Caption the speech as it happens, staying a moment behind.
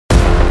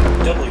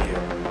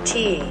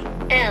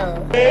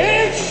W-T-L.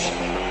 It's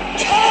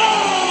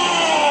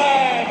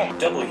time!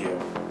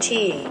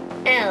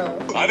 W-T-L.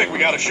 I think we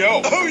got a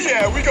show. Oh,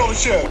 yeah, we got a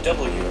show.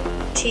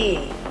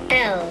 W-T-L.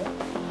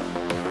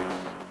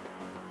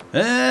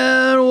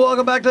 And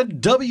welcome back to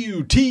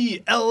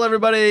WTL,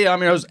 everybody.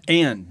 I'm your host,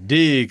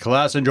 Andy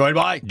Klassen, joined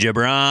by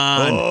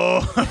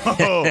Gibran.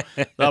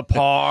 the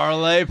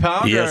Parlay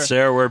Pounder. Yes,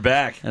 sir. We're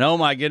back. And oh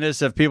my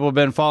goodness, if people have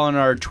been following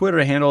our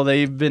Twitter handle,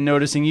 they've been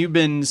noticing you've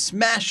been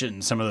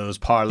smashing some of those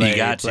parlays.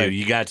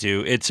 You got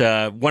to. It's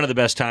one of the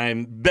best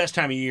time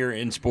of year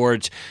in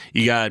sports.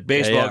 You got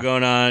baseball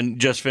going on,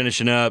 just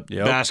finishing up.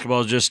 Yep.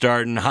 Basketball's just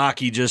starting.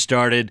 Hockey just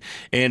started,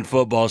 and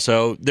football.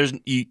 So there's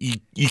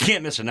you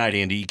can't miss a night,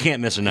 Andy. You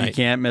can't miss a night. You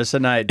can't miss a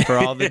night. For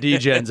all the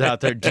DJs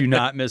out there, do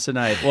not miss a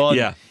night. Well,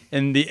 yeah.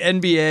 In the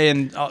NBA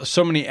and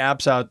so many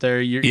apps out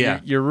there,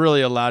 you're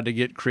really allowed to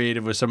get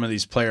creative with some of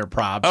these player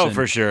props. Oh,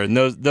 for sure. And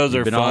those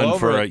are fun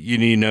for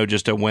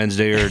just a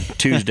Wednesday or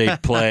Tuesday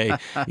play.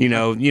 Throw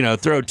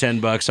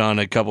 $10 on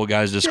a couple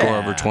guys to score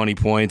over 20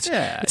 points.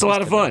 Yeah, it's a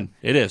lot of fun.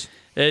 It is.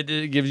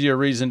 It gives you a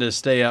reason to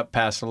stay up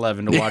past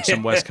 11 to watch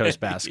some West Coast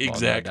basketball.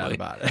 Exactly. No doubt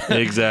about it.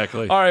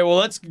 Exactly. All right, well,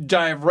 let's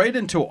dive right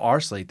into our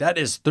slate. That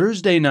is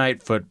Thursday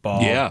night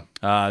football. Yeah.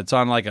 It's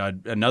on like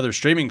another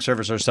streaming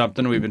service or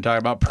something. We've been talking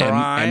about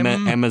Prime.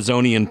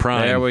 Amazonian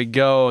Prime. There we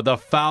go. The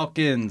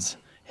Falcons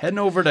heading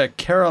over to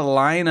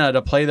Carolina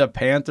to play the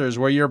Panthers,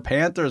 where your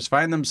Panthers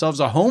find themselves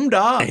a home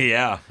dog.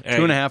 Yeah.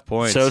 2.5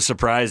 points. So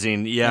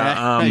surprising.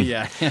 Yeah.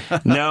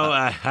 No,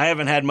 I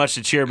haven't had much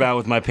to cheer about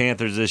with my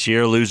Panthers this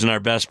year, losing our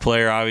best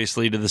player,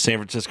 obviously, to the San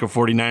Francisco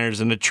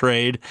 49ers in a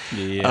trade.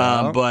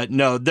 Yeah. But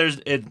no, there's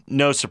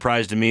no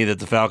surprise to me that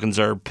the Falcons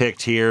are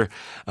picked here.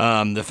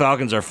 The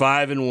Falcons are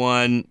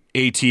 5-1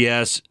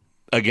 ATS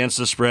against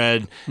the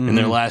spread in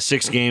their last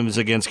 6 games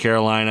against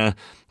Carolina.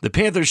 The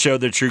Panthers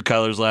showed their true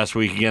colors last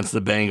week against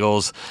the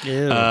Bengals.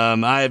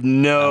 I have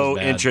no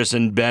interest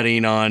in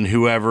betting on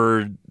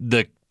whoever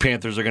the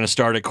Panthers are going to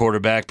start at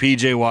quarterback.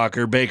 P.J.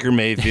 Walker, Baker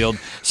Mayfield,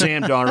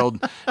 Sam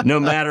Darnold. No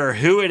matter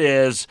who it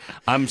is,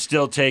 I'm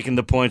still taking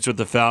the points with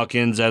the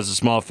Falcons as a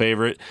small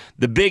favorite.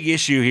 The big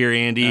issue here,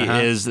 Andy,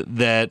 is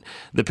that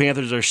the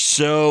Panthers are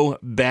so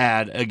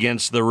bad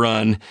against the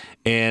run,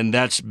 and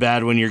that's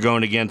bad when you're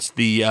going against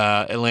the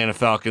Atlanta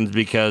Falcons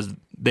because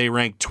they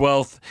rank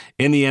 12th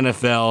in the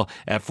NFL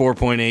at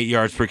 4.8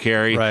 yards per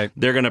carry. Right.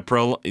 They're going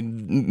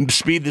to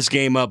speed this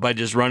game up by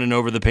just running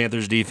over the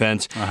Panthers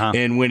defense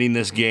and winning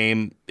this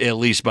game at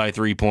least by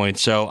 3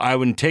 points. So I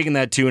would taking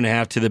that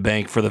 2.5 to the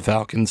bank for the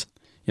Falcons.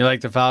 You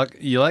like the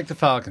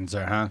Falcons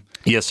there, huh?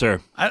 Yes, sir.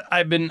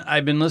 I've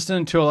been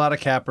listening to a lot of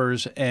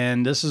cappers,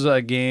 and this is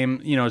a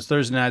game. It's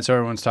Thursday night, so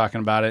everyone's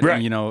talking about it.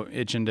 Right. And,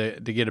 itching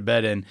to get a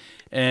bet in.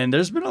 And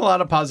there's been a lot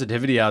of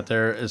positivity out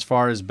there as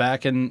far as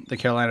backing the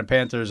Carolina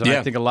Panthers, and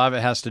I think a lot of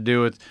it has to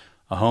do with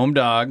a home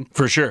dog.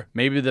 For sure.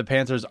 Maybe the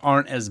Panthers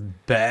aren't as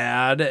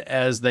bad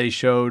as they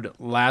showed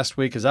last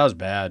week, because that was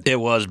bad. It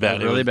was bad.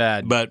 It was really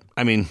bad. But,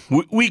 I mean,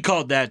 we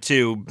called that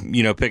too,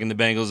 picking the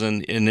Bengals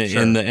in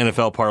the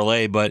NFL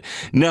parlay. But,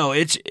 no,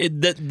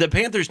 the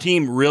Panthers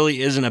team really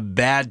isn't a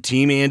bad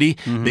team, Andy.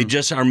 They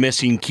just are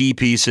missing key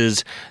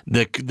pieces.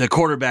 The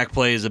quarterback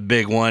play is a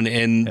big one,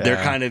 and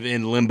they're kind of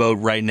in limbo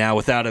right now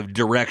without a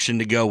direction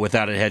to go,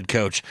 without a head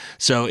coach.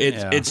 So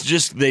it's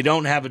just they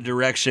don't have a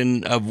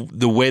direction of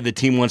the way the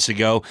team wants to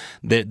go.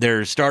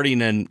 They're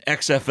starting an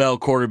XFL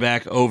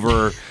quarterback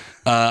over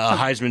a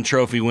Heisman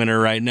Trophy winner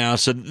right now,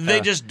 so they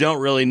just don't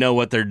really know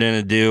what they're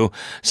going to do.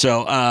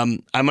 So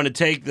I'm going to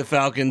take the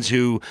Falcons,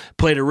 who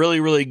played a really,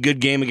 really good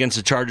game against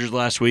the Chargers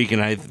last week,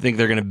 and I think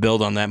they're going to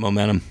build on that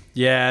momentum.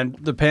 Yeah, and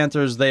the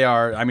Panthers, they're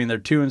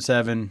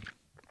 2-7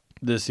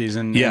 this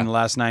season. In the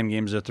last 9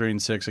 games, they're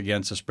 3-6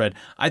 against the spread.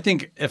 I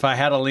think if I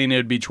had a lean, it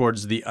would be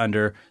towards the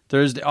under.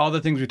 Thursday, all the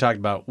things we talked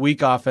about,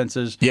 weak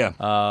offenses,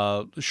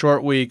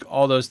 short week,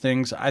 all those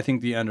things. I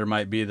think the under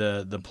might be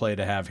the play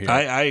to have here.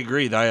 I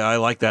agree. I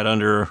like that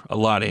under a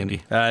lot,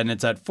 Andy. And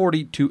it's at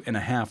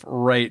 42.5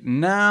 right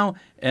now.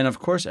 And, of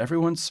course,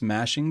 everyone's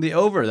smashing the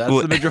over.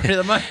 That's the majority of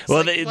the money.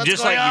 Well,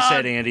 just like you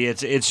said, Andy,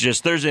 it's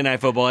just Thursday night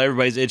football.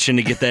 Everybody's itching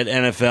to get that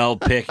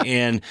NFL pick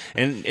in,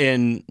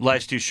 and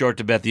life's too short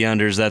to bet the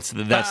unders. That's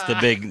the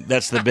big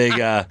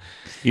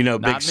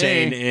big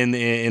saying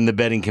in the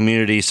betting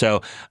community.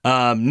 So,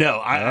 no,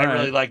 I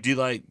really do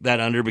like that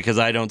under, because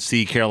I don't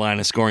see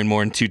Carolina scoring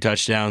more than 2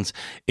 touchdowns,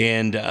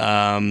 and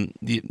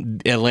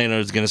Atlanta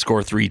is going to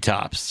score 3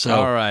 tops. So,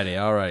 all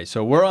righty.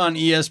 So we're on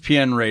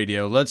ESPN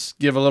Radio. Let's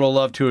give a little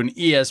love to an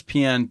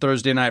ESPN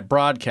Thursday night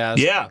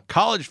broadcast. Yeah.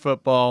 College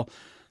football.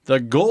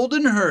 The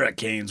Golden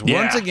Hurricanes.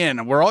 Once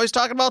again, we're always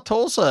talking about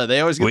Tulsa. They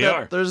always get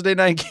that Thursday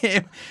night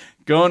game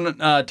going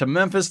to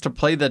Memphis to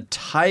play the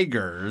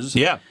Tigers.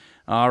 Yeah.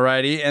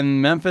 Alrighty,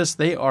 and Memphis,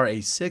 they are a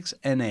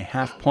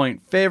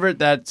 6.5-point favorite.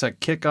 That's a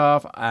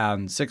kickoff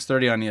on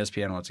 6:30 on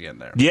ESPN once again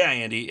there. Yeah,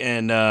 Andy,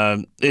 and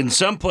in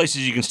some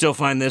places you can still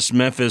find this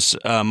Memphis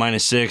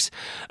 -6,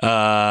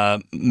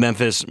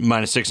 Memphis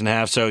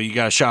 -6.5. So you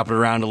got to shop it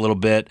around a little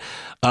bit.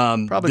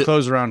 Probably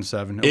close around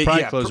 7. It'll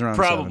probably close around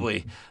 7.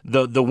 Probably.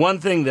 The one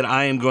thing that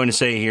I am going to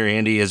say here,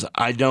 Andy, is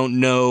I don't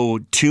know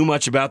too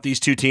much about these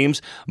two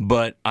teams,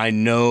 but I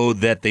know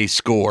that they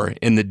score,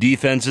 and the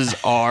defenses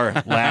are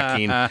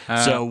lacking.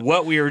 So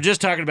what we were just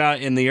talking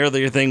about in the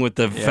earlier thing with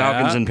the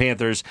Falcons and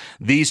Panthers,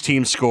 these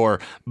teams score,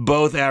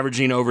 both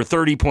averaging over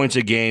 30 points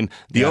a game.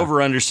 The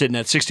over-under sitting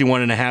at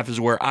 61.5 is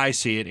where I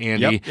see it,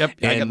 Andy. Yep.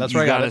 And that's you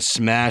where I got got to it.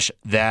 smash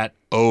that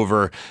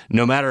over.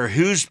 No matter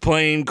who's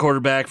playing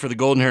quarterback for the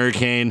Golden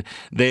Hurricane,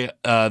 the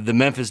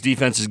Memphis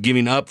defense is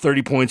giving up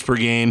 30 points per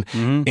game,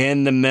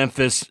 and the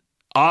Memphis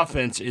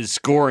offense is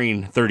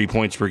scoring 30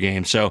 points per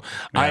game. So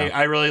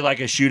I really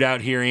like a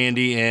shootout here,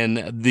 Andy,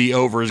 and the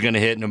over is going to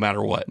hit no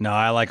matter what. No,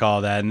 I like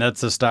all that, and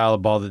that's the style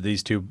of ball that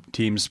these two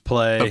teams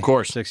play. Of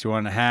course.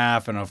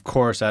 61.5, and of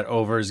course that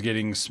over is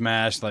getting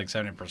smashed like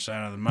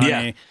 70% of the money.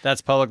 Yeah.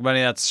 That's public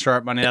money, that's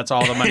sharp money, that's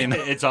all the money.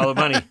 It's all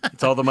the money.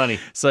 It's all the money.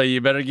 So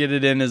you better get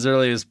it in as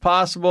early as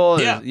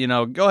possible. Yeah.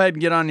 Go ahead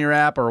and get on your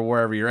app or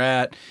wherever you're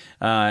at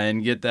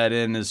and get that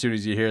in as soon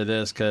as you hear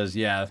this because,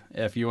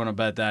 if you want to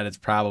bet that, it's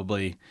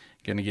probably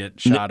going to get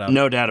shot up.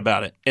 No doubt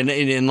about it.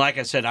 And like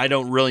I said, I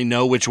don't really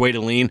know which way to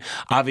lean.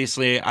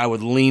 Obviously, I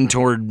would lean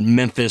toward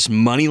Memphis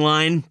money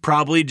line,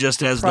 probably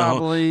just as the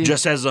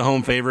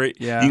home favorite.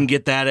 Yeah. You can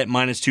get that at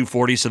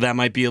 -240, so that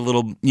might be a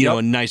little,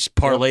 a nice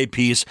parlay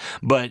piece.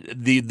 But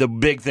the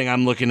big thing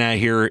I'm looking at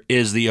here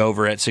is the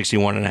over at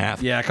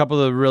 61.5. Yeah, a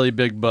couple of the really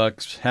big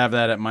bucks have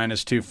that at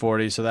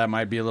 -240, so that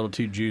might be a little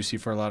too juicy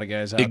for a lot of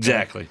guys out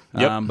Exactly.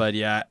 there. Yep. But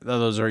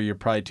those are your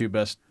probably two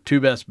best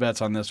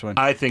bets on this one.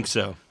 I think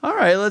so. All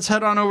right, let's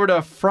head on over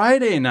to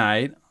Friday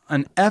night,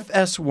 an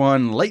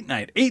FS1 late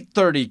night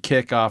 8:30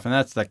 kickoff, and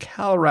that's the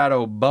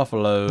Colorado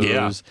Buffaloes.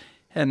 Yeah.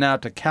 Heading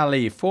out to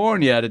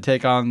California to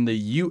take on the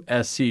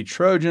USC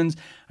Trojans.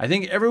 I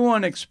think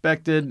everyone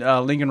expected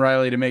Lincoln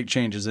Riley to make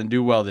changes and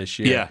do well this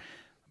year. Yeah.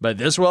 But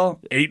this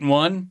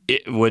 8-1.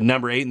 With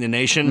number 8 in the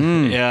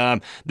nation.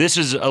 This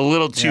is a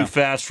little too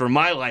fast for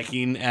my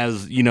liking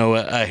as,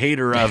 a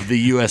hater of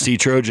the USC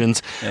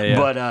Trojans.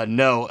 But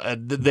no,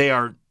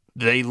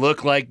 they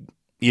look like,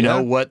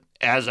 what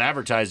as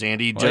advertised,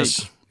 Andy,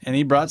 And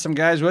he brought some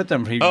guys with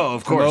him.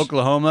 Of course. From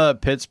Oklahoma,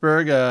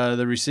 Pittsburgh,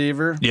 the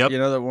receiver, Yep.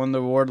 that won the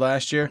award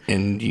last year.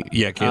 And,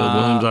 Caleb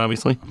Williams,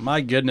 obviously.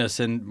 My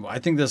goodness, and I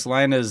think this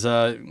line has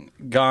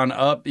gone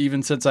up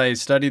even since I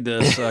studied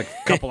this a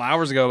couple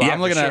hours ago. Yeah,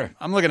 I'm looking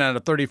at a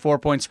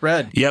 34-point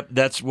spread. Yep,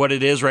 that's what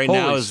it is right Holy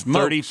now is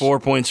smokes.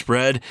 34-point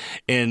spread,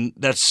 and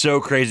that's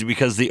so crazy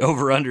because the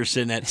over-under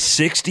sitting at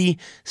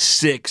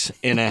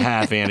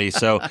 66.5, Andy.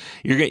 So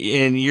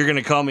you're going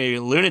to call me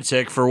a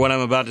lunatic for what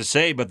I'm about to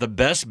say, but the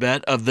best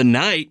bet of the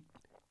night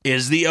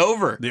is the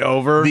over. The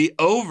over? The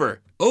over.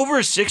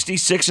 Over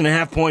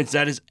 66.5 points.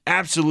 That is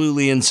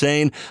absolutely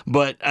insane.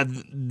 But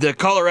the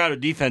Colorado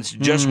defense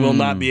just will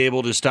not be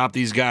able to stop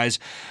these guys.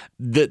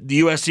 The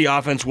USC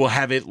offense will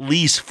have at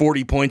least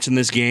 40 points in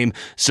this game.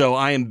 So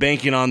I am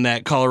banking on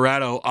that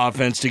Colorado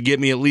offense to get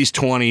me at least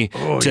 20.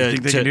 Oh, you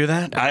think they can do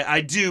that?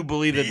 I do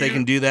believe that they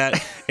can do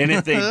that. And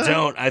if they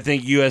don't, I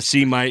think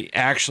USC might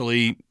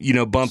actually,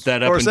 bump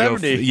that up and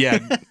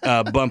 70.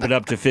 bump it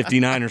up to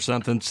 59 or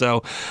something.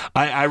 So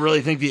I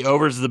really think the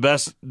over is the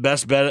best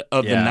bet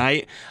of the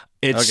night.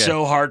 It's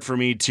so hard for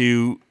me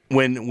to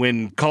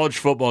when college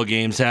football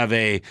games have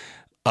a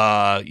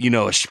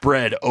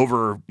spread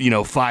over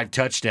 5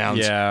 touchdowns.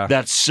 Yeah.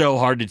 That's so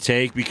hard to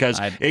take because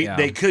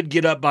they could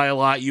get up by a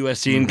lot,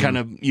 USC, and kind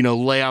of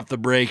lay off the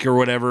break or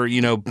whatever,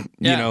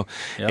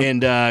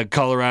 and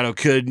Colorado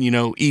could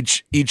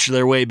each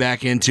their way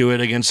back into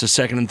it against the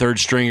second and third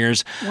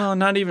stringers. Well,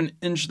 not even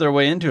inch their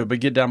way into it,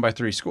 but get down by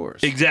 3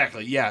 scores.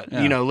 Exactly. Yeah.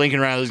 Lincoln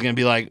Riley's going to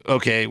be like,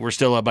 okay, we're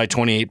still up by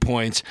 28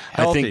 points.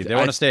 Healthy. They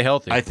want to stay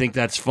healthy. I think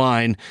that's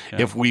fine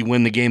if we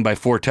win the game by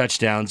 4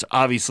 touchdowns.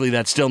 Obviously,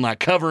 that's still not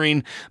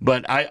covering.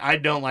 But I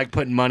don't like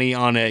putting money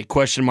on a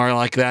question mark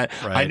like that.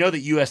 Right. I know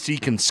that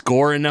USC can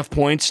score enough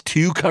points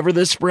to cover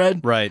this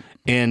spread. Right.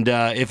 And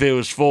if it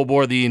was full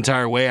bore the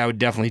entire way, I would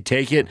definitely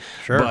take it.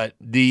 Sure. But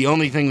the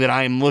only thing that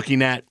I am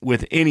looking at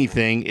with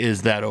anything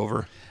is that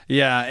over.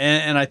 Yeah,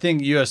 and I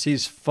think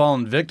USC's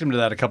fallen victim to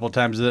that a couple of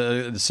times.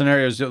 The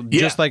scenarios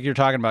just like you're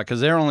talking about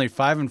because they're only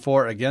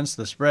 5-4 against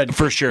the spread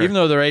for sure. Even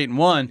though they're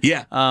 8-1.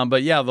 Yeah.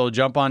 But they'll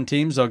jump on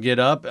teams. They'll get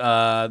up.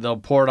 They'll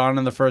pour it on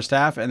in the first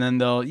half, and then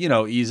they'll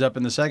ease up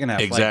in the second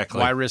half. Exactly.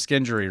 Like, why risk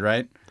injury,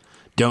 right?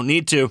 Don't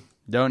need to.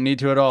 Don't need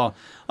to at all.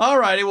 All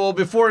righty. Well,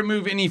 before we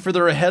move any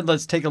further ahead,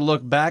 let's take a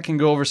look back and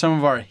go over some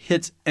of our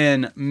hits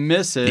and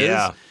misses.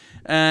 Yeah.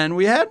 And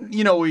we had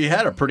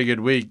a pretty good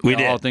week. We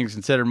did. All things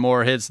considered,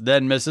 more hits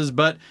than misses,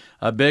 but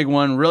a big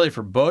one really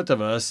for both of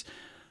us.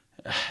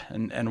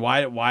 And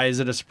why is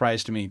it a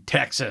surprise to me?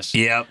 Texas.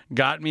 Yep.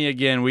 Got me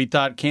again. We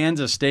thought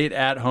Kansas State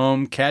at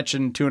home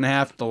catching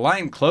 2.5. The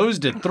line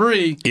closed at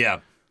 3. Yeah.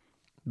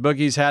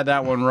 Bookies had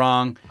that one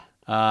wrong.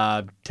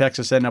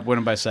 Texas ended up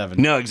winning by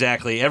 7. No,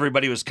 exactly.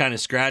 Everybody was kind of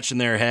scratching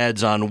their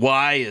heads on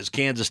why is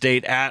Kansas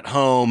State at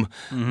home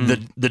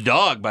the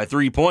dog by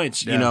 3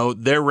 points. Yeah. You know,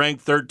 they're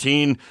ranked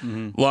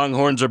 13.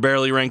 Longhorns are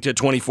barely ranked at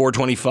 24,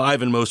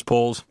 25 in most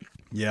polls.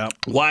 Yeah.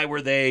 Why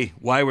were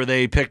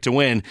they picked to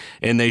win?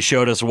 And they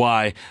showed us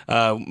why.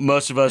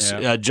 Most of us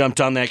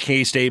jumped on that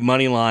K-State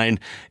money line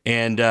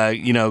and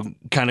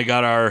kind of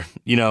got our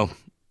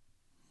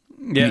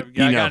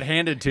got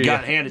handed to you.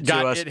 Got handed to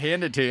us. Got it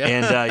handed to you.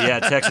 And,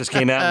 Texas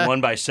came out and won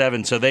by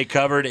 7. So they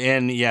covered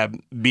and,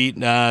 beat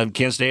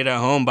Kansas State at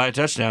home by a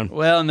touchdown.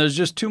 Well, and there's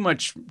just too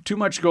much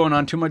going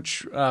on, too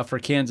much for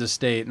Kansas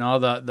State. And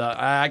all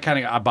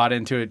I bought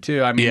into it,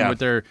 too. I mean, with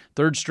their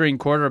third-string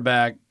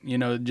quarterback,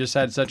 just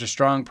had such a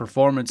strong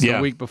performance the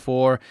week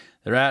before.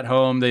 They're at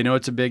home. They know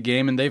it's a big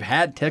game, and they've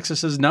had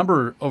Texas's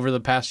number over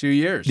the past few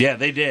years. Yeah,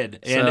 they did.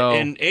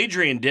 And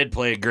Adrian did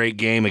play a great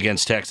game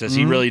against Texas.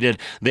 He really did.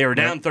 They were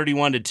down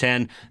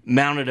 31-10,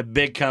 mounted a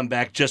big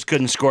comeback, just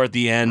couldn't score at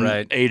the end.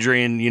 Right.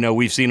 Adrian,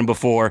 we've seen him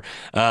before.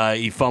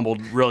 He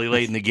fumbled really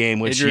late in the game,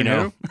 which,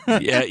 Adrian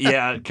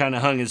kind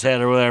of hung his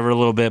head or whatever a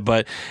little bit.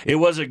 But it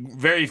was a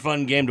very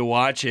fun game to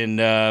watch, and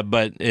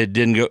but it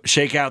didn't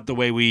shake out the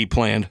way we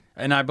planned.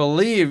 And I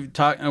believe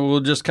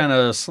we'll just kind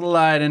of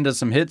slide into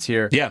some hits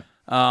here. Yeah.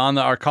 On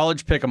our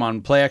college pick'em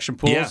on play action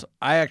pools, Yeah.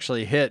 I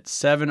actually hit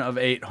 7 of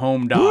 8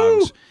 home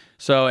dogs. Woo!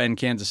 So, and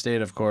Kansas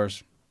State, of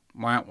course.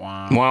 Wah,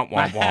 wah. Wah,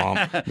 wah,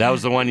 wah. That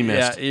was the one you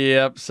missed.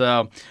 Yep.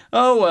 So,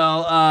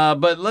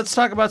 but let's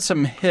talk about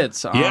some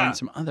hits on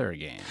some other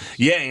games.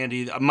 Yeah,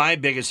 Andy, my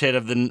biggest hit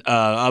of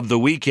the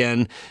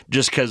weekend,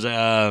 just because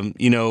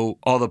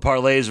all the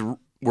parlays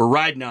were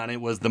riding on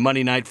it, was the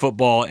Monday Night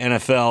Football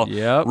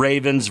NFL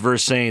Ravens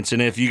versus Saints.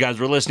 And if you guys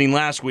were listening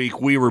last week,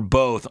 we were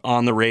both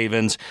on the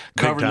Ravens,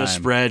 covering the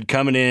spread,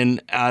 coming in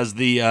as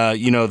the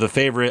the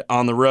favorite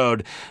on the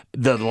road.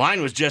 The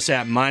line was just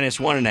at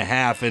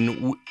 -1.5,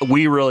 and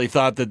we really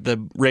thought that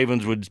the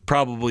Ravens would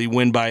probably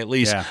win by at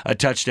least a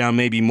touchdown,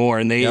 maybe more,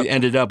 and they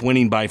ended up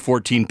winning by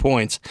 14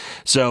 points.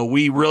 So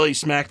we really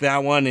smacked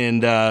that one,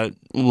 and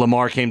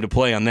Lamar came to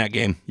play on that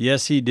game.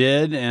 Yes, he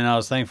did, and I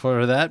was thankful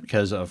for that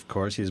because, of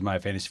course, he's my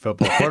fantasy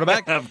football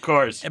quarterback. Of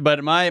course.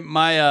 But my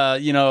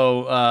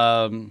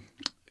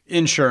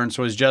insurance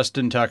was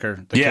Justin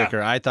Tucker, the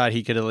kicker. I thought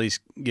he could at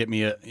least get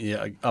me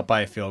up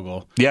by a field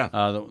goal.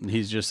 Yeah.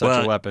 He's just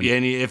such a weapon.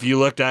 And if you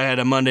looked, I had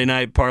a Monday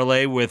night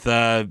parlay with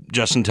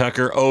Justin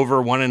Tucker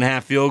over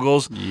 1.5 field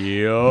goals.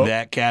 Yep.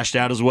 That cashed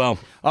out as well.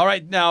 All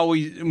right, now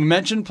we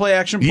mentioned play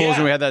action pools,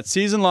 and we had that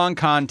season-long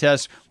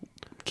contest.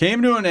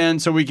 Came to an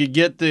end so we could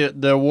get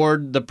the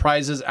award, the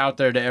prizes out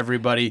there to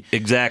everybody.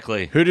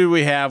 Exactly. Who did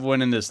we have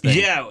winning this thing?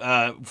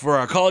 Yeah, for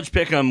our college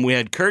pick'em, we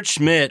had Kurt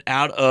Schmidt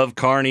out of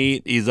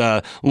Kearney. He's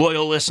a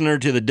loyal listener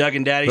to the Doug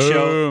and Daddy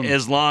Show,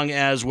 as long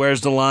as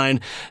Where's the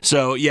Line.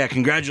 So,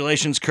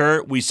 congratulations,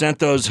 Kurt. We sent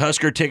those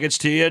Husker tickets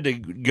to you to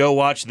go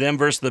watch them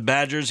versus the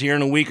Badgers here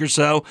in a week or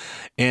so.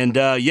 And,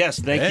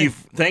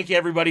 thank you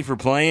everybody for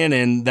playing,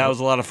 and that was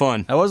a lot of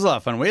fun. That was a lot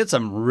of fun. We had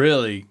some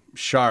really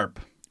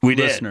sharp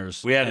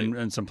listeners. We had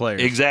and some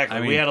players.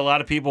 Exactly. We had a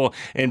lot of people,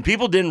 and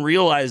people didn't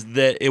realize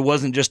that it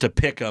wasn't just a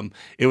pick 'em.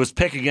 It was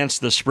pick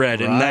against the spread,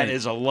 and that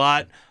is a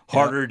lot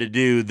harder to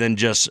do than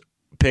just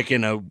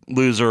picking a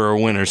loser or a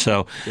winner.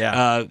 So,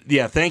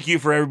 thank you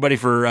for everybody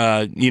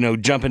for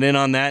jumping in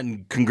on that,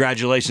 and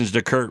congratulations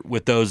to Kurt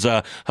with those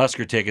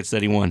Husker tickets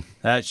that he won.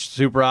 That's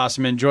super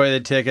awesome. Enjoy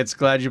the tickets.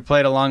 Glad you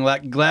played along.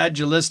 Glad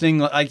you're listening.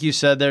 Like you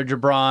said there,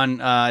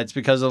 Jabron, it's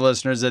because of the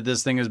listeners that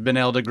this thing has been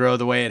able to grow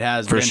the way it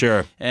has been. For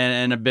sure.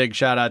 And a big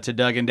shout out to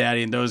Doug and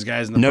Daddy and those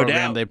guys in the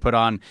program they put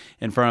on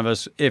in front of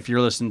us, if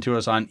you're listening to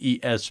us on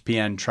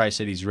ESPN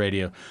Tri-Cities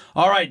Radio.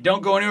 All right,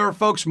 don't go anywhere,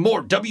 folks.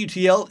 More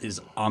WTL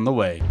is on the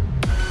way.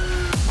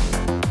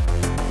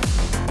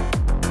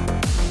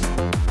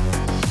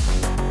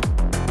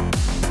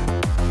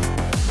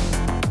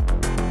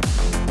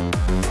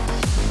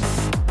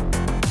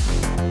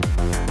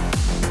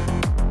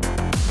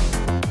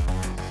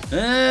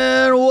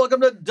 And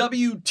welcome to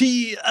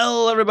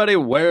WTL, everybody.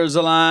 Where's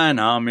the Line?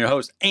 I'm your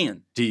host,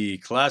 Andy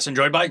Class, and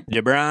joined by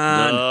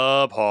Jabron,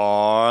 the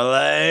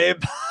Parlay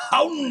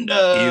Pounder.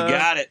 You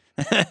got it.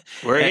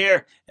 We're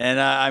here.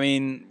 And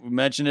we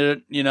mentioned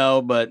it,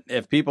 but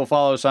if people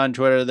follow us on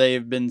Twitter,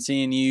 they've been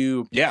seeing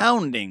you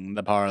pounding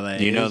the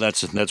parlay.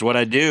 That's what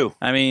I do.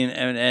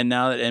 And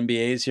now that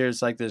NBA is here,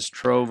 it's like this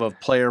trove of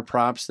player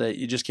props that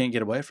you just can't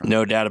get away from.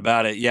 No doubt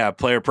about it. Yeah,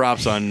 player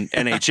props on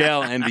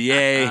NHL,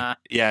 NBA.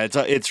 Yeah,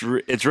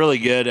 it's really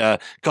good.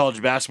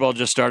 College basketball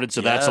just started,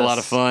 so that's a lot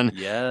of fun.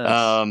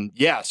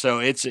 Yes. So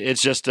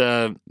it's just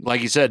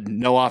like you said,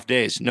 no off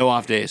days. A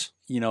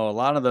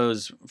lot of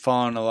those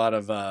fall in a lot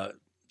of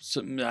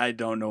I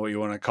don't know what you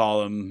want to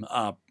call them,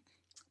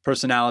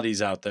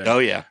 personalities out there. Oh,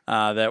 yeah.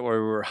 That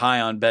were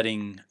high on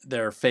betting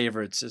their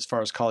favorites as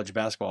far as college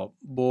basketball.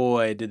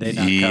 Boy, did they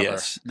not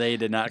cover. They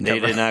did not cover. They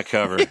did not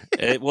cover.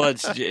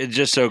 It's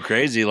just so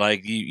crazy.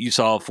 Like, you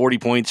saw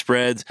 40-point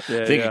spreads.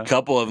 I think a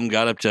couple of them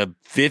got up to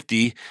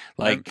 50.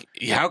 Like,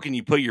 how can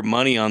you put your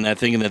money on that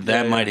thinking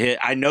that might hit?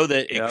 I know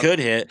that it could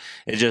hit.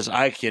 It's just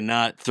I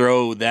cannot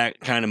throw that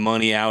kind of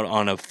money out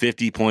on a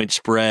 50-point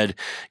spread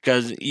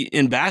because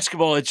in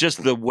basketball, it's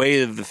just the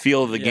way of the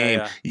feel of the game.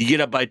 Yeah. You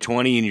get up by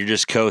 20 and you're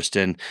just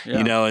coasting,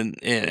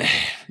 and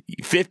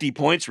 50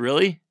 points,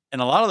 really?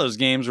 And a lot of those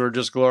games were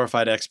just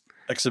glorified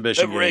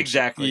exhibition games.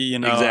 Exactly.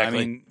 I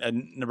mean,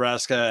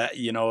 Nebraska,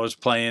 was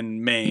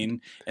playing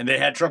Maine, and they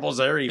had troubles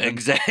there even.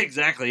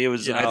 Exactly. It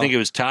was. I think it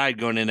was tied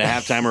going into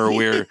halftime, or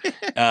we were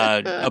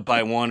up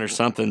by 1 or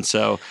something.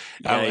 So,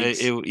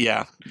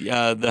 the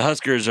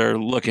Huskers are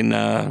looking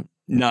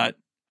not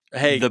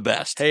the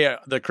best. Hey,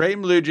 the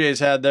Creighton Blue Jays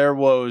had their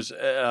woes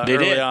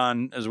early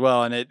on as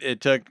well, and it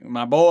took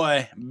my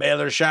boy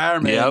Baylor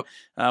Shireman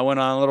went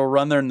on a little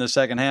run there in the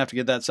second half to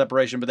get that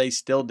separation, but they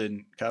still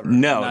didn't cover.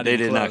 No, they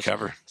did not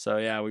cover. So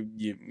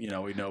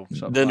we know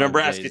the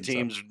Nebraska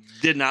teams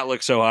did not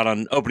look so hot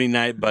on opening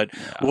night, but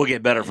we'll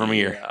get better from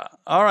here.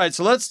 All right,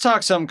 so let's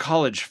talk some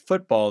college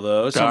football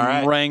though.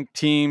 Some ranked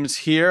teams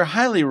here,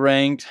 highly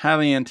ranked,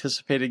 highly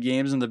anticipated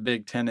games in the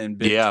Big 10 and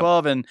Big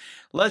 12, and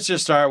let's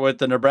just start with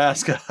the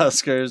Nebraska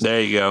Huskers.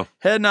 There you go.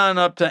 Heading on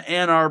up to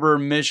Ann Arbor,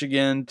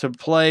 Michigan to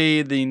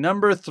play the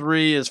number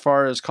 3 as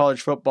far as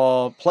college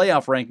football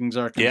playoff rankings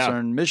are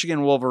concerned,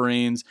 Michigan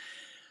Wolverines.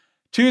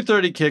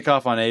 2:30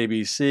 kickoff on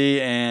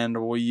ABC, and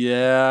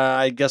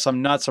I guess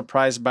I'm not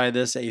surprised by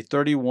this. A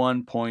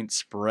 31-point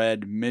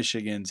spread,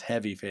 Michigan's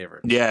heavy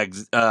favorite. Yeah,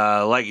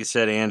 like you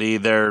said, Andy,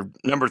 they're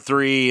number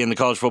 3 in the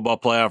college football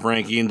playoff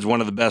rankings,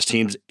 one of the best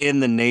teams in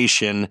the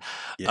nation.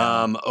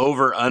 Yeah.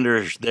 Over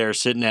under, they're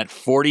sitting at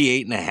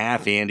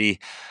 48.5, Andy.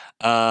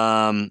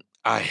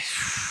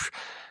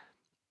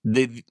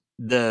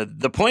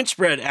 The point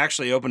spread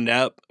actually opened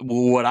up.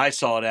 What I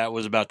saw it at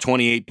was about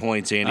 28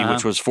 points, Andy,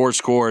 which was 4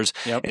 scores.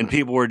 Yep. And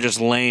people were just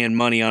laying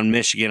money on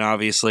Michigan,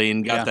 obviously,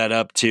 and got that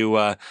up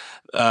to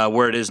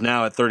where it is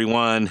now at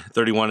 31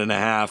 and a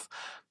half.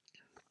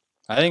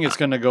 I think it's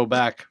going to go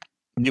back.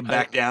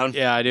 Back down?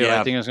 Yeah, I do.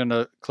 Yeah. I think it's going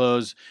to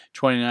close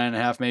 29 and a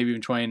half, maybe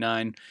even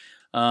 29.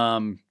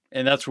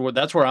 And that's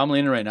where I'm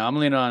leaning right now. I'm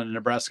leaning on a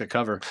Nebraska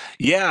cover.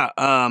 Yeah,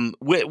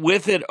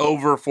 with it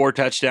over 4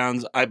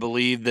 touchdowns, I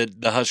believe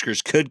that the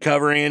Huskers could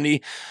cover,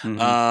 Andy.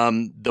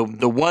 Mm-hmm.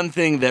 The one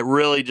thing that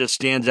really just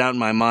stands out in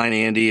my mind,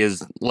 Andy,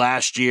 is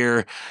last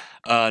year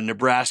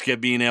Nebraska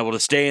being able to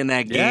stay in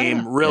that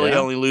game,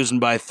 only losing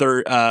by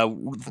 3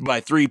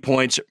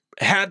 points.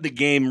 Had the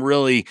game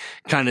really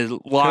kind of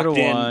locked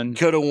in,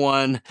 could have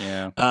won.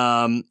 Yeah.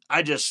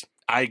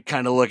 I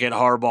kind of look at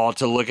Harbaugh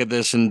to look at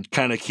this and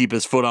kind of keep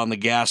his foot on the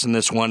gas in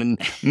this one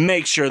and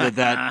make sure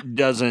that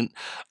doesn't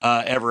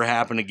ever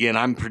happen again.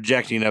 I'm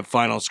projecting a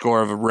final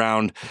score of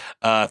around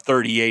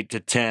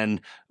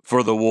 38-10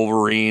 for the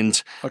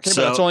Wolverines. Okay,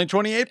 so, but that's only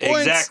 28 points.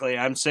 Exactly.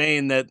 I'm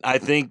saying that I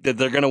think that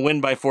they're going to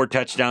win by 4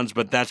 touchdowns,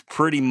 but that's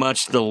pretty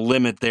much the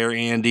limit there,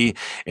 Andy,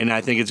 and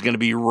I think it's going to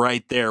be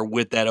right there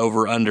with that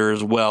over-under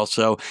as well.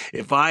 So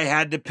if I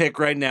had to pick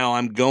right now,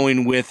 I'm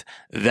going with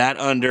that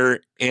under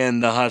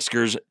and the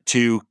Huskers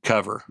to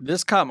cover.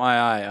 This caught my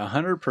eye.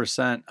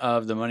 100%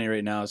 of the money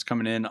right now is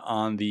coming in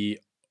on the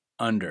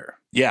under.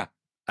 Yeah.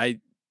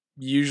 I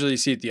usually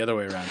see it the other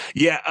way around.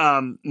 Yeah,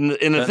 and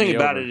the thing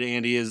about it,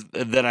 Andy, is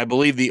that I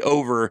believe the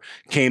over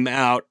came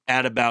out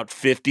at about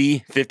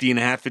 50 and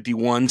a half,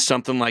 51,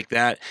 something like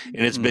that,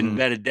 and it's been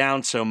betted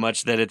down so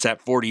much that it's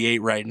at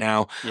 48 right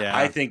now. Yeah.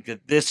 I think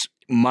that this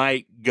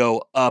might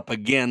go up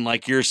again,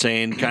 like you're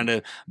saying, kind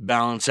of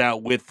balance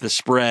out with the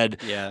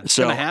spread. Yeah, it's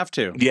going to have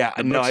to. Yeah,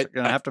 it's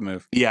going to have to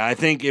move. Yeah, I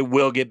think it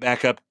will get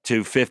back up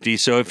to 50.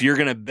 So if you're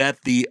going to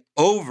bet the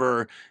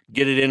over,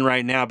 get it in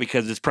right now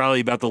because it's probably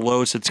about the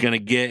lowest it's going to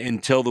get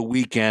until the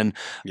weekend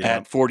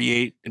at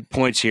 48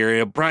 points here.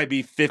 It'll probably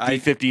be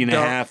 50 and a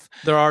half.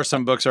 There are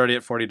some books already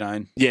at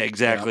 49. Yeah,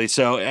 exactly. Yeah.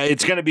 So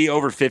it's going to be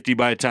over 50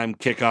 by the time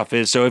kickoff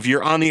is. So if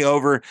you're on the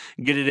over,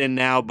 get it in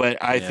now,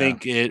 but I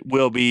think it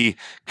will be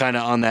kind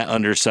of on that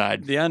underside.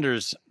 The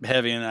under's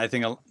heavy, and I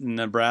think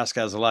Nebraska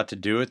has a lot to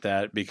do with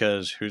that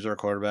because who's our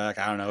quarterback?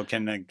 I don't know.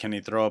 Can he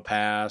throw a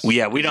pass? Well,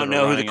 yeah, we don't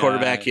know who the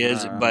quarterback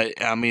is, but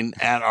I mean,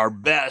 at our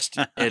best,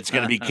 it's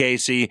going to be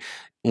Casey.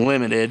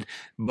 Limited,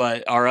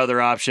 but our other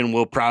option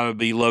will probably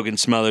be Logan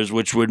Smothers,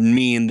 which would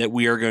mean that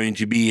we are going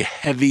to be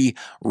heavy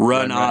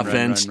run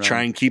offense,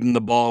 trying keeping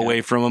the ball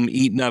away from them,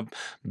 eating up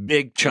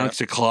big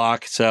chunks of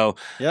clock. So,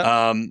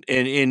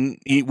 and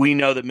we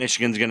know that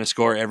Michigan's going to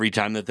score every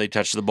time that they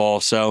touch the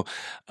ball. So,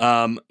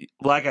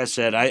 like I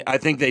said, I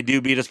think they do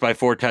beat us by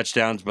 4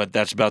 touchdowns, but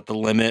that's about the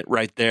limit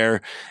right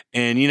there.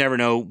 And you never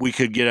know, we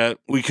could get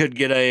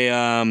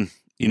a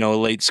a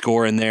late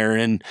score in there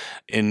and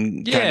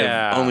kind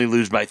of only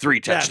lose by 3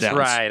 touchdowns. That's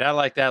right. I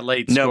like that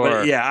late no, score.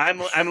 but yeah,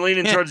 I'm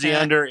leaning towards the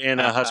under in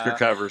a Husker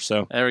cover.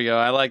 So there we go.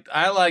 I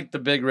like the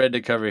Big Red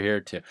to cover here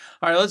too.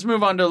 All right, let's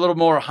move on to a little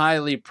more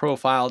highly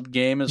profiled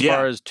game as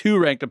far as 2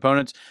 ranked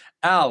opponents.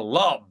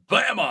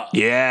 Alabama.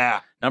 Yeah.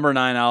 Number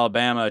 9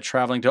 Alabama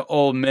traveling to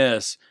Ole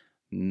Miss.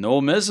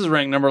 Ole Miss is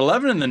ranked number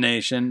 11 in the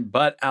nation,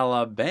 but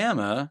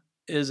Alabama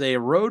is a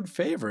road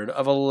favorite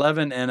of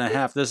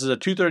 11.5. This is a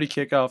 2:30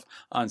 kickoff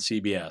on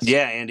CBS.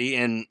 Yeah, Andy,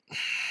 and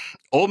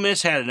Ole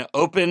Miss had an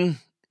open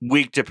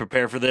week to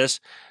prepare for this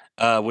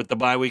with the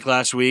bye week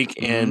last week,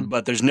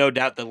 but there's no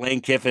doubt that Lane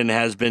Kiffin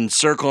has been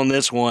circling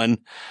this one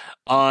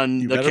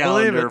on the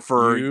calendar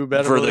for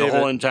the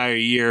whole entire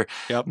year.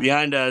 Yep.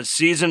 Behind a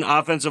seasoned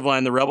offensive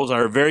line, the Rebels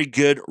are a very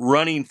good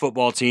running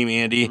football team,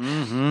 Andy.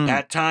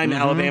 At time,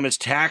 Alabama's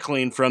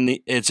tackling from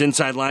its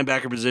inside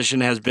linebacker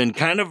position has been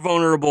kind of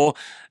vulnerable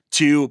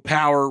to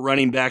power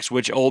running backs,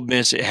 which Ole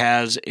Miss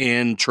has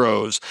in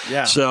troves.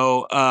 Yeah.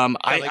 So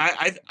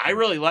I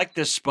really like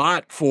this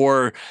spot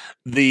for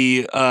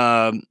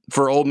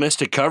for Ole Miss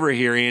to cover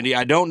here, Andy.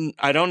 I don't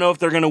know if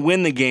they're going to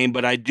win the game,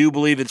 but I do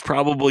believe it's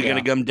probably going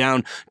to come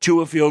down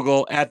to a field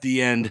goal at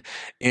the end.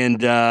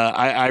 And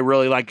I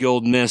really like the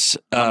Ole Miss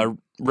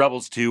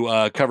Rebels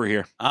to cover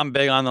here. I'm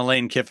big on the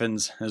Lane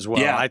Kiffins as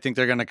well. Yeah. I think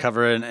they're going to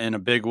cover it in a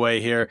big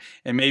way here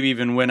and maybe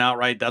even win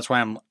outright. That's why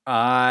I'm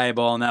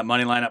eyeballing that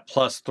money line at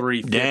plus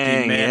 350.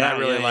 Dang, man, yeah, I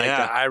really like yeah.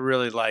 that. I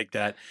really like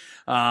that.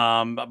 But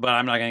I'm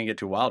not going to get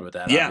too wild with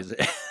that. Yeah.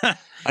 Obviously.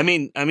 I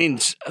mean,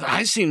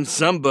 I've seen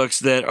some books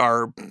that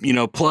are,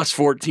 plus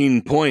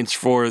 14 points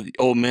for the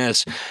Ole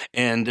Miss.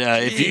 And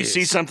if you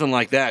see something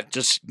like that,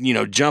 just,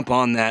 jump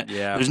on that.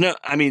 Yeah. There's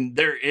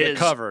there is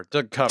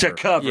to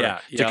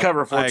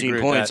cover 14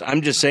 points.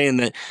 I'm just saying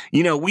that,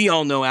 we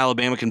all know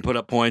Alabama can put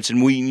up points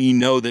and we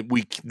know that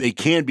they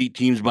can beat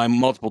teams by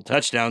multiple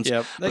touchdowns.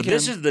 Yep, but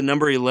this is the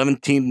number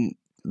 11 team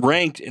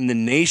ranked in the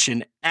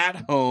nation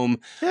at home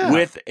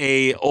with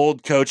a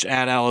old coach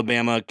at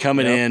Alabama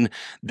coming in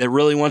that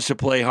really wants to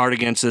play hard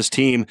against this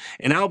team.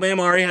 And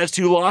Alabama already has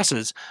 2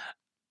 losses.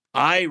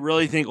 I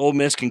really think Ole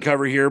Miss can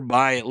cover here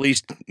by at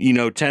least,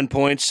 10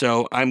 points.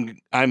 So I'm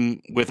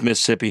with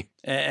Mississippi.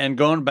 And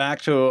going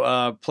back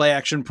to play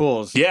action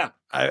pools. Yeah.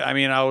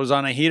 I was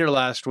on a heater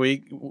last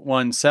week,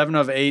 won 7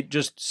 of 8,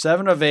 just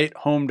 7 of 8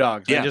 home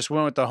dogs. Yeah. I just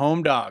went with the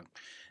home dog.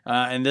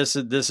 And this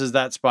is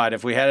that spot.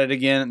 If we had it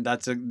again,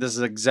 this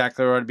is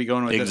exactly where I'd be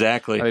going with it.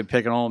 Exactly. I'd be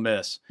picking Ole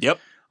Miss. Yep.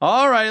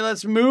 All right,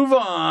 let's move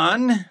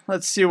on.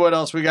 Let's see what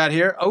else we got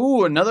here.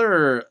 Oh,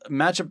 another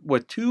matchup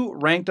with 2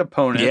 ranked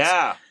opponents.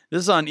 Yeah.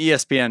 This is on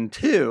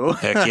ESPN2.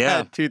 Heck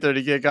yeah.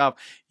 2:30 kickoff.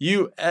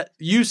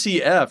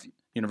 UCF,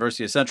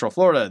 University of Central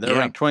Florida. They're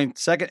ranked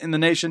 22nd in the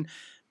nation.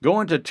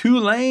 Going to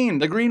Tulane,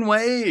 the Green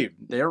Wave.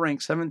 They're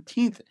ranked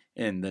 17th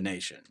in the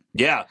nation.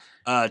 Yeah.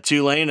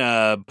 Tulane,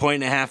 a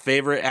 1.5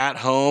 favorite at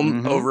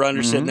home. Over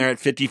under sitting there at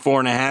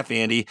 54.5,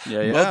 Andy.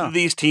 Yeah. Both of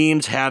these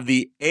teams have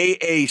the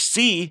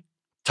AAC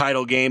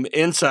title game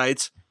in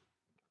sights.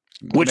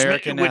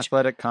 American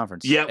Athletic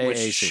Conference. Yeah, AAC.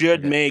 which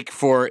should make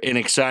for an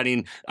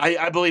exciting.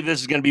 I believe this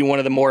is going to be one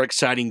of the more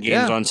exciting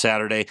games on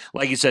Saturday.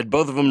 Like you said,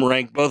 both of them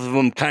ranked, both of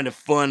them kind of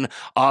fun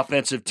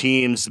offensive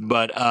teams,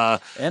 but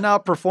and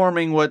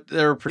outperforming what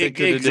they're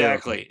predicted to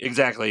do.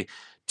 Exactly.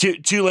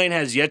 Tulane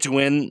has yet to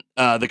win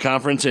the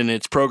conference in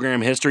its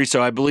program history,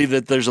 so I believe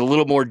that there's a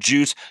little more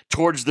juice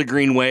towards the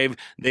Green Wave.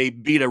 They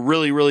beat a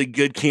really, really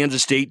good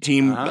Kansas State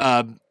team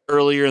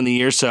earlier in the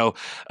year, so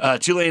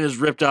Tulane has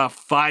ripped off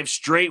 5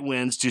 straight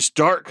wins to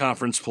start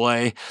conference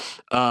play.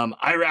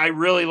 I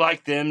really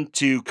like them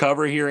to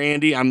cover here,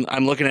 Andy.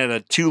 I'm looking at a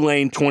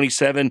Tulane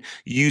 27,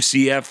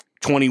 UCF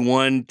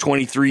 21,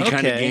 23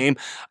 kind of game.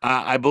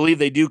 I believe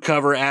they do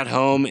cover at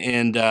home,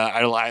 and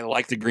I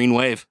like the Green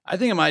Wave. I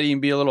think it might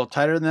even be a little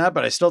tighter than that,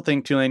 but I still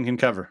think Tulane can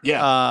cover.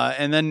 Yeah.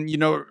 And then,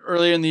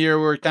 earlier in the year,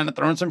 we were kind of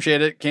throwing some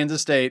shade at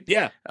Kansas State.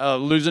 Yeah.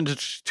 Losing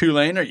to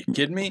Tulane. Are you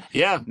kidding me?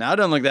 Yeah. Now it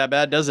doesn't look that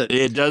bad, does it?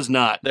 It does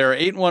not. They're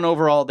 8-1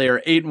 overall. They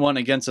are 8-1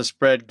 against the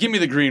spread. Give me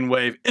the Green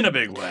Wave in a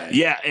big way.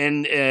 Yeah,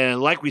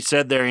 and like we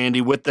said there, Andy,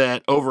 with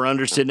that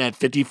over-under sitting at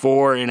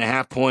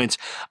 54.5 points,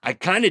 I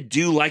kind of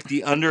do like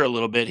the under a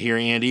little bit here,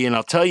 Andy, and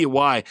I'll tell you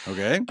why.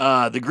 Okay.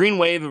 The Green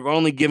Wave have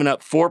only given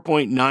up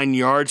 4.9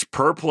 yards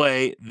per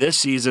play this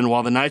season,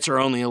 while the Knights are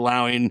only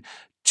allowing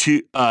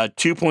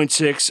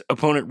 2.6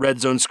 opponent red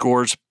zone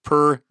scores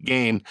per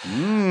game.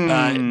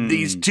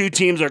 These 2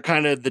 teams are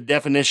kind of the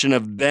definition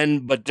of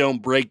bend but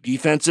don't break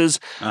defenses.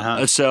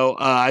 So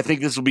I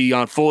think this will be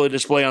on full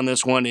display on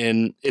this one,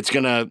 and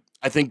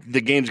I think the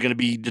game's going to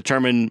be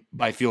determined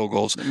by field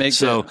goals. Make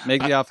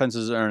the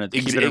offenses earn it.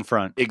 Keep it in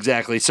front.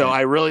 Exactly. So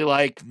I really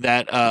like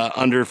that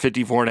under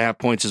 54.5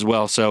 points as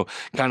well. So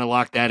kind of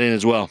lock that in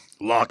as well.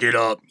 Lock it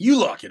up. You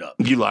lock it up.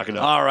 You lock it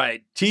up. All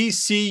right,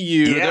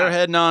 TCU. Yeah. They're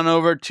heading on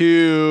over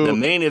to The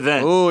main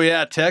event. Oh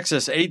yeah,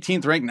 Texas,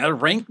 18th ranked. Now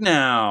ranked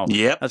now.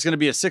 Yep. That's going to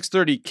be a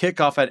 6:30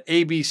 kickoff at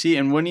ABC,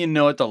 and when you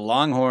know it, the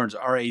Longhorns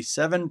are a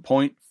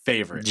 7-point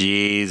favorite.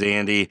 Jeez,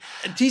 Andy.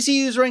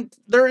 TCU's ranked.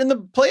 They're in the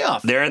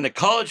playoff. They're in the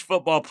college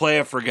football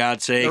playoff, for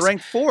God's sakes. They're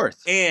ranked 4th.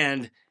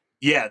 And,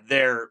 yeah,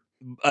 they're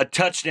a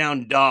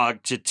touchdown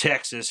dog to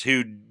Texas,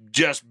 who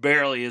just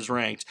barely is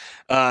ranked.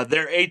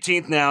 They're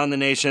 18th now in the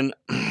nation.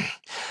 I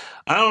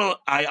don't know.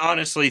 I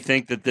honestly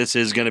think that this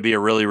is going to be a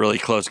really, really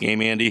close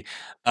game, Andy.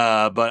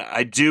 But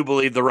I do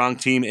believe the wrong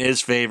team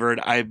is favored.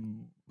 I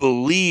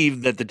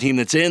believe that the team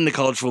that's in the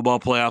college football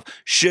playoff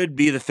should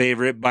be the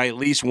favorite by at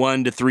least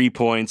 1 to 3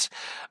 points.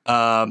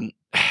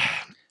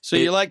 So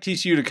you like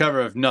TCU to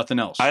cover, if nothing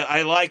else?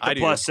 I like the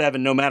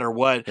 +7 no matter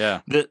what. Yeah.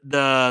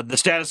 The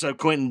status of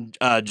Quentin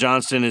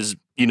Johnston is,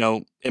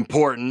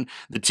 important.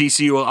 The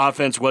TCU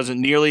offense wasn't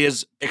nearly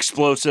as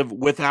explosive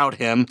without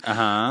him.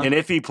 Uh-huh. And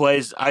if he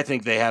plays, I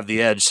think they have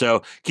the edge.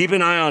 So keep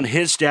an eye on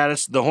his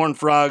status. The Horned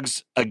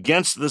Frogs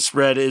against the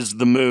spread is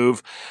the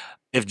move.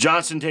 If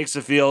Johnston takes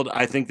the field,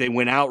 I think they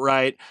win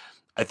outright.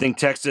 I think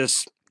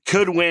Texas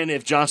could win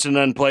if Johnston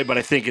doesn't play, but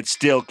I think it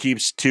still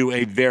keeps to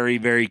a very,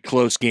 very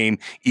close game,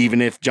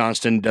 even if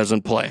Johnston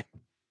doesn't play.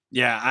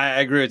 Yeah,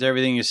 I agree with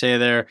everything you say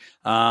there.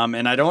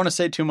 And I don't want to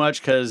say too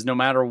much because no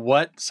matter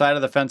what side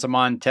of the fence I'm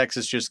on,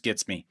 Texas just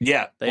gets me.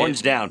 Yeah,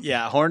 horns down.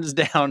 Yeah, horns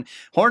down.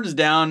 Horns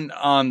down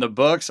on the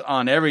Bucs,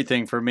 on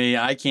everything for me.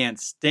 I can't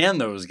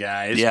stand those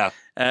guys. Yeah.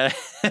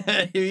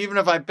 Even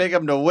if I pick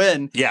them to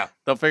win, Yeah.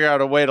 they'll figure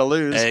out a way to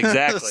lose.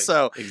 Exactly.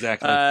 So,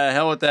 exactly.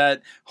 Hell with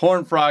that.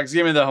 Horned Frogs.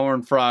 Give me the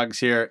Horned Frogs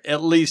here,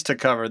 at least to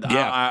cover.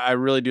 Yeah. I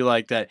really do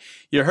like that.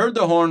 You heard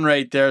the horn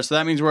right there, so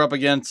that means we're up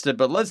against it.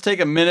 But let's take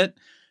a minute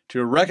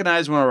to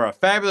recognize one of our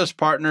fabulous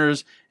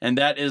partners, and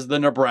that is the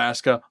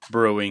Nebraska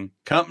Brewing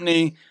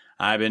Company.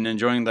 I've been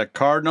enjoying the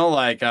Cardinal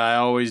like I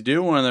always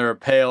do when they're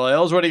pale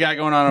ales. What do you got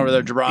going on over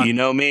there, Jabron? You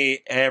know me,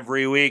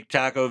 every week,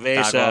 Taco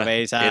Vesa. Taco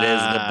Vesa. It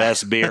is the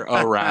best beer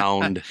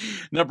around.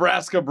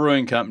 Nebraska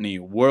Brewing Company,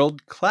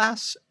 world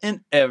class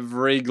in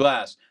every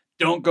glass.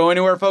 Don't go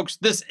anywhere, folks.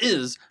 This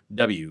is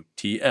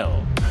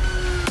WTL.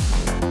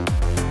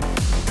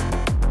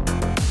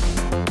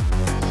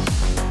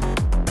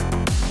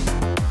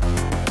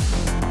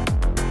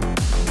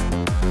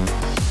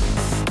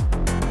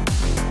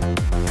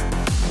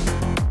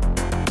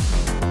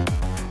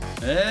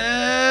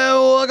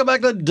 Welcome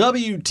back to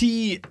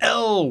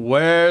WTL.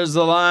 Where's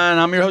the line?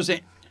 I'm your host,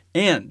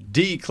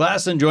 Andy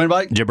Klassen, joined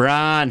by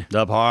Jabron,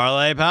 the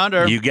Parlay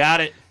Pounder. you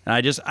got it.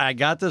 And I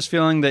got this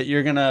feeling that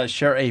you're gonna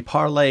share a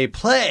parlay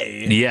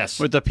play, Yes.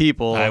 with the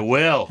people. I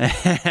will.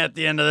 At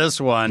the end of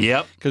this one,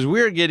 Yep. because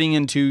we're getting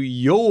into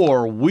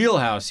your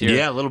wheelhouse here.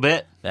 Yeah, a little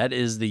bit. That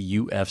is the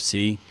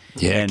UFC.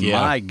 Yeah, and yeah.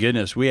 my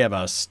goodness, we have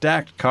a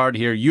stacked card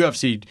here.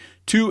 UFC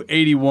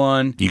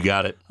 281. You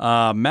got it.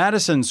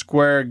 Madison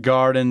Square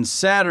Garden,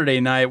 Saturday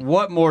night.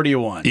 What more do you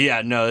want?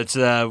 Yeah, no, it's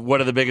one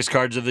of the biggest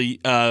cards of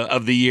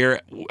the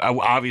year.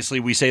 Obviously,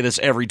 we say this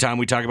every time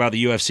we talk about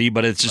the UFC,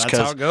 but it's just That's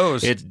how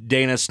because it goes.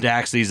 Dana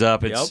stacks these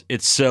up.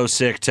 It's so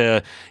sick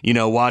to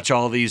watch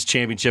all these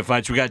championship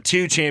fights. We got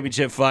 2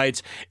 championship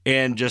fights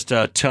and just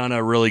a ton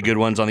of really good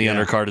ones on the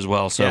undercard as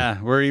well. So yeah,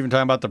 we're even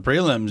talking about the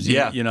prelims.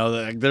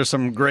 There's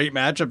some great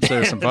matchups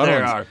there. Some fun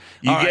there ones. are.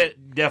 You All get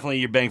definitely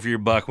your bang for your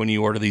buck when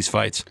you order these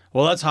fights.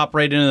 Well, let's hop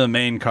right into the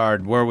main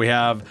card where we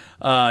have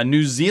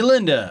New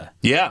Zealander.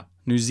 Yeah.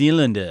 New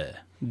Zealander.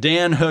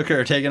 Dan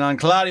Hooker taking on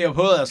Claudio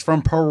Puelles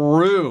from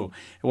Peru,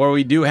 where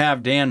we do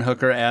have Dan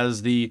Hooker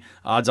as the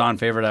odds-on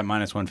favorite at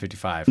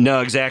 -155.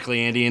 No,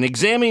 exactly, Andy. And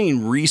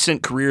examining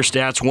recent career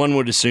stats, one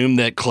would assume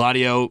that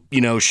Claudio,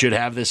 should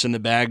have this in the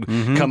bag,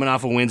 coming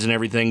off of wins and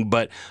everything.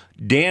 But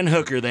Dan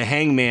Hooker, the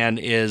hangman,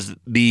 is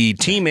the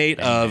teammate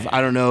of, I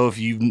don't know if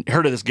you've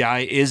heard of this guy,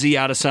 Izzy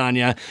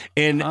Adesanya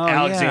and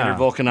Alexander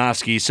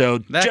Volkanovski. So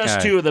That just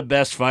guy. 2 of the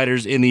best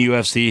fighters in the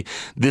UFC.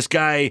 This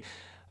guy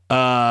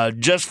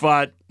just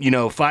fought,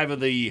 5 of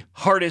the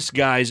hardest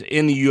guys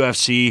in the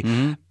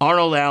UFC.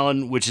 Arnold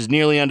Allen, which is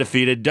nearly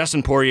undefeated,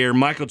 Dustin Poirier,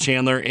 Michael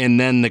Chandler, and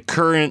then the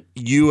current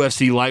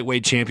UFC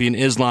lightweight champion,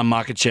 Islam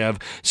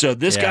Makhachev. So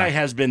this guy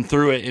has been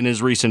through it in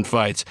his recent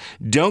fights.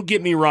 Don't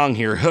get me wrong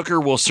here. Hooker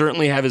will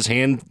certainly have his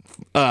hands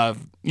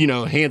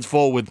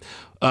full with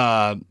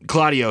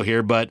Claudio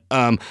here, but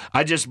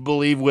I just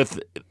believe with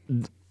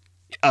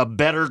a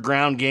better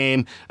ground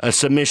game, a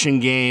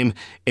submission game,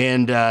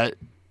 and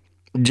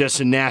just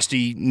a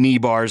nasty knee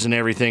bars and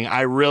everything.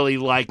 I really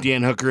like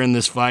Dan Hooker in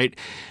this fight.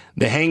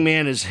 The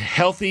hangman is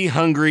healthy,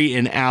 hungry,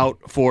 and out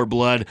for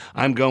blood.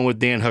 I'm going with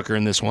Dan Hooker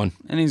in this one.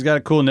 And he's got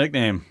a cool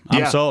nickname.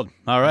 I'm sold.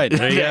 All right.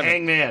 There you The have it.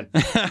 hangman.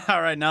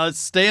 All right. Now let's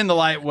stay in the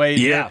lightweight.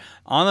 Yeah. Here.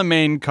 On the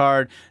main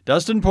card,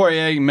 Dustin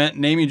Poirier,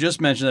 name you just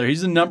mentioned there,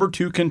 he's the number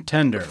 2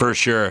 contender. For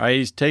sure. All right,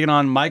 he's taking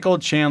on Michael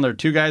Chandler,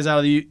 2 guys out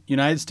of the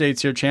United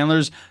States here.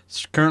 Chandler's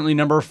currently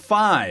number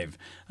 5.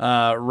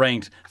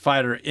 ranked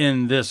fighter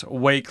in this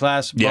weight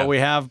class. Yeah. But we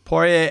have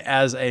Poirier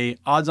as a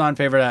odds-on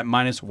favorite at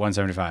minus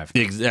 175.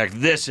 Exactly.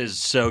 This is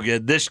so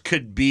good. This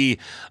could be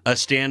a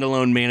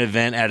standalone main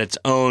event at its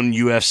own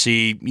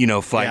UFC,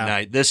 fight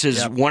night. This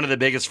is one of the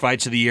biggest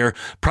fights of the year,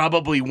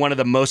 probably one of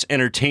the most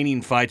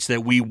entertaining fights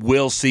that we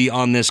will see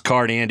on this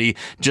card, Andy,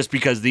 just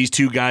because these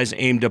two guys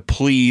aim to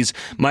please.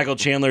 Michael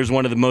Chandler is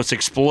one of the most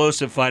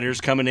explosive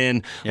fighters coming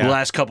in the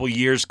last couple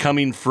years,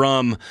 coming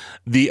from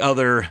the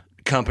other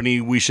company,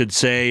 we should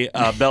say,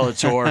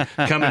 Bellator,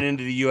 coming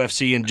into the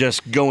UFC and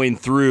just going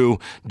through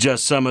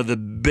just some of the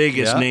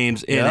biggest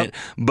names in it.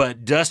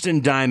 But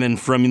Dustin Diamond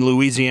from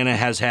Louisiana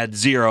has had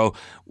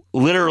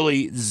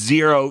literally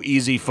zero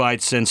easy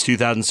fights since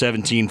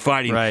 2017,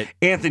 fighting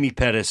Anthony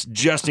Pettis,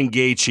 Justin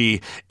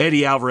Gaethje,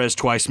 Eddie Alvarez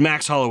twice,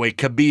 Max Holloway,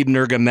 Khabib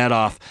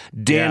Nurmagomedov,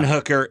 Dan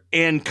Hooker,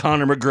 and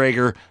Conor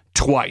McGregor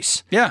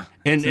twice. Yeah.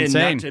 And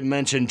not to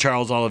mention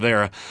Charles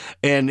Oliveira.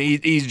 And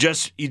he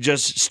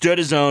just stood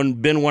his own,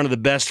 been one of the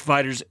best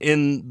fighters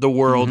in the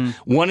world,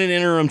 won an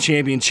interim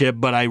championship,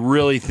 but I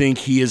really think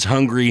he is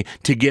hungry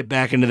to get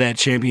back into that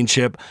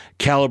championship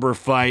caliber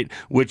fight,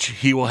 which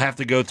he will have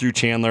to go through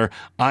Chandler.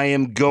 I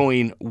am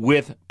going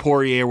with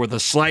Poirier with a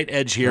slight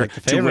edge here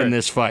to win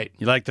this fight.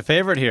 You like the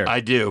favorite here?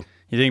 I do.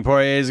 You think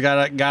Poirier's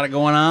got it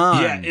going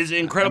on? Yeah, as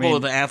incredible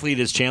of an athlete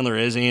as Chandler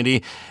is,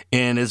 Andy,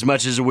 and as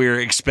much as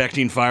we're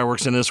expecting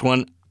fireworks in this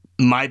one,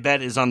 my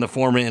bet is on the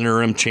former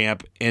interim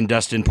champ, and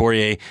Dustin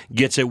Poirier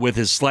gets it with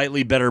his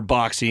slightly better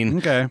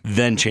boxing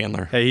than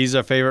Chandler. Hey, he's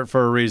a favorite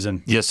for a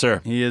reason. Yes,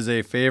 sir. He is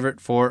a favorite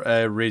for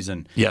a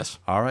reason. Yes.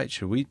 All right,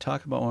 should we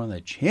talk about one of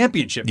the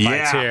championship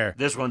fights here?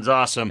 This one's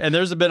awesome. And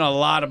there's been a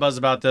lot of buzz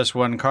about this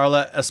one.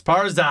 Carla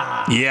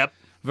Esparza. Yep.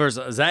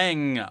 Versus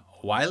Zhang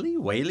Wiley?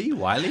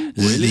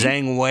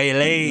 Zhang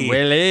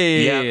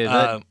Weili.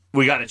 Yeah.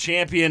 We got a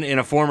champion and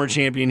a former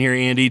champion here,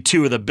 Andy.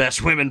 Two of the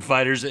best women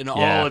fighters in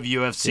all of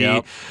UFC.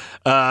 Yep.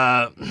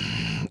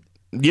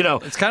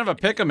 It's kind of a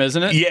pick'em,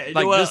 isn't it? Yeah.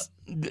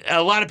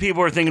 A lot of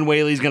people are thinking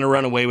Whaley's going to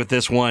run away with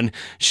this one.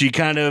 She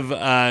kind of,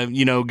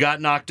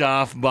 got knocked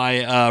off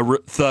by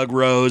Thug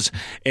Rose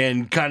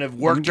and kind of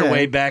worked her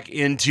way back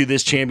into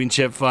this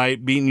championship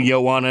fight, beating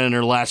Joanna in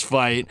her last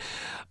fight.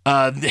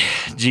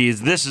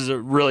 This is a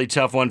really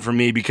tough one for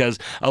me because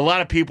a lot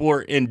of people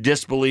were in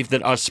disbelief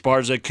that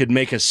Esparza could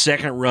make a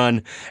second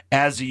run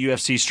as the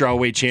UFC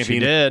strawweight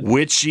champion,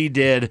 which she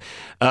did.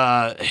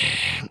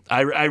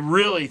 I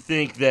really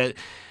think that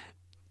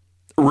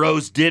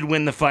Rose did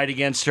win the fight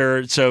against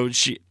her, so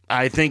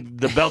I think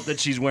the belt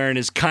that she's wearing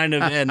is kind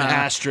of an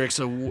asterisk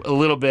a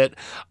little bit.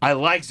 I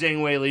like Zhang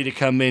Weili to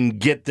come in,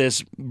 get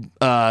this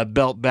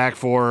belt back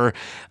for her.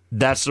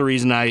 That's the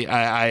reason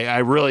I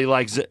really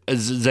like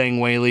Zhang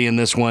Weili in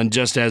this one.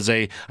 Just as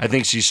I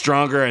think she's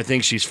stronger. I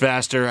think she's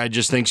faster. I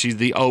just think she's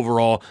the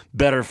overall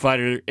better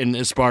fighter. In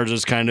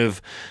Esparza's kind of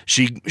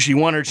she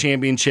won her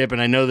championship, and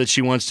I know that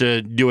she wants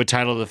to do a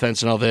title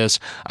defense and all this.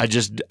 I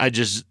just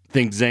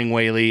think Zhang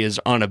Weili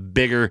is on a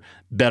bigger,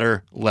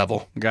 better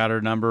level. Got her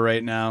number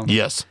right now.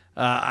 Yes.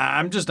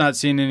 I'm just not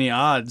seeing any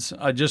odds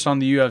just on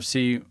the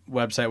UFC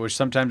website, which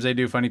sometimes they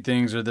do funny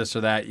things or this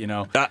or that,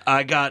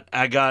 I got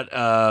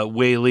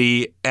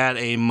Weili at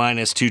a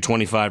minus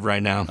 225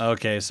 right now.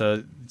 Okay,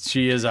 so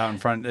she is out in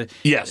front.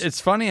 Yes.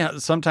 It's funny how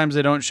sometimes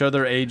they don't show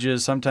their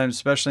ages. Sometimes,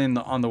 especially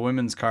on the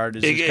women's card,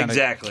 it's just kind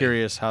of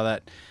curious how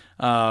that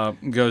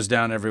goes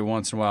down every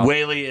once in a while.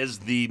 Weili is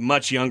the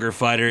much younger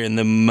fighter and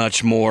the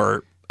much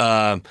more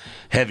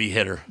heavy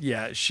hitter.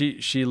 Yeah,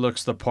 she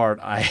looks the part.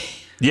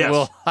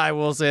 Yes. I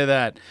will say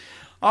that.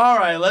 All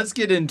right, let's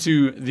get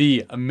into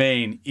the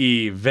main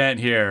event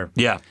here.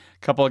 Yeah. A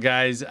couple of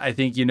guys I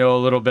think you know a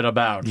little bit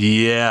about.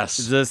 Yes.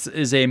 This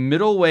is a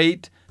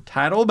middleweight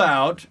title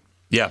bout.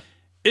 Yeah.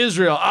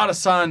 Israel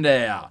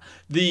Adesanya,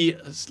 the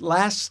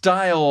last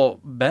style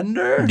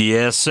bender.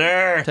 Yes,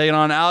 sir. Taking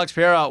on Alex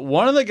Pereira.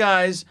 One of the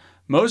guys,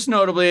 most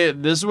notably,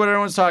 this is what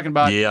everyone's talking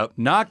about. Yep.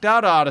 Knocked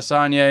out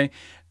Adesanya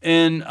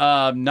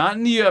not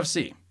in the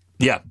UFC.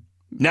 Yeah.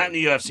 Not in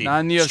the UFC. Not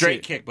in the UFC.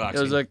 Straight kickboxing.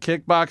 It was a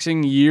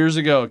kickboxing years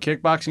ago.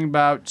 Kickboxing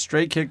bout,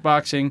 straight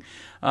kickboxing.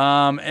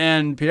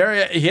 And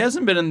Pereira, he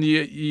hasn't been in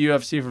the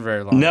UFC for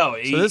very long. No.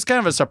 So this is kind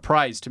of a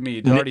surprise to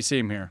me to already see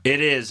him here.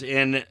 It is.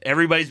 And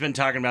everybody's been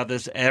talking about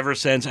this ever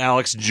since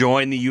Alex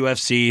joined the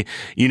UFC.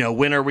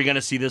 When are we going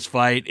to see this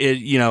fight?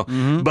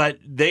 But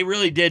they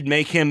really did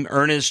make him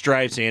earn his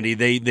stripes, Andy.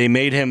 They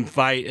made him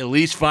fight at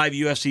least 5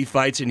 UFC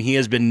fights, and he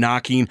has been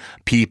knocking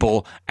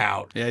people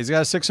out. Yeah, he's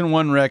got a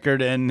 6-1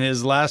 record, and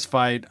his last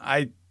fight,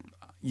 I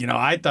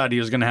thought he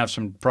was going to have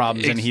some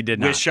problems, and he did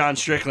not. With Sean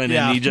Strickland,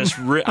 and he just...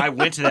 I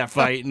went to that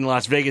fight in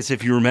Las Vegas,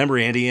 if you remember,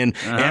 Andy, and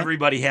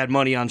everybody had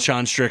money on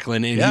Sean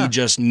Strickland, and he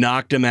just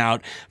knocked him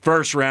out.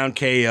 First round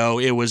KO.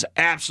 It was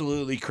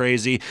absolutely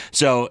crazy.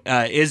 So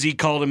Izzy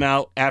called him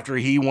out after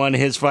he won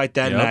his fight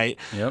that night.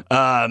 Yep.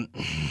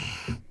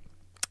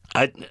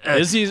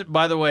 Izzy's,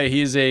 by the way,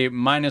 he's a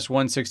minus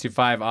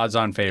 165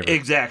 odds-on favorite.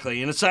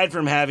 Exactly. And aside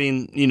from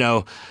having,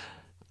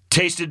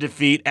 tasted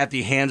defeat at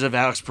the hands of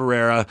Alex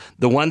Pereira.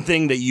 The one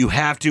thing that you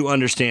have to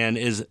understand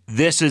is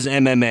this is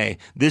MMA.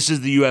 This is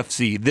the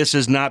UFC. This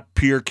is not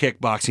pure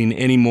kickboxing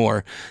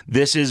anymore.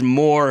 This is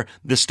more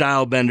the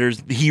style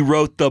benders. He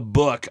wrote the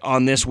book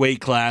on this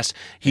weight class.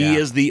 He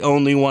is the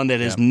only one that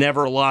has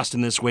never lost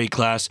in this weight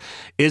class.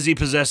 Izzy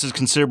possesses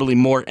considerably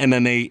more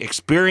MMA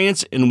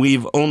experience, and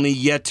we've only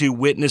yet to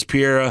witness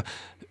Pereira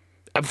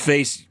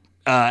face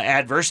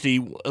adversity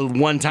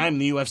one time in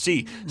the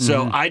UFC.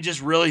 So I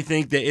just really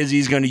think that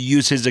Izzy's going to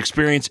use his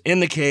experience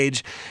in the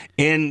cage,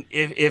 and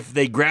if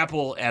they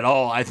grapple at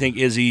all, I think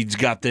Izzy's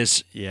got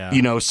this, sewn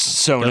up.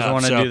 Doesn't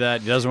want to do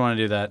that. Doesn't want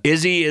to do that.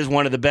 Izzy is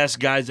one of the best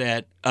guys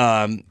at,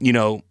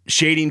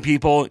 shading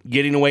people,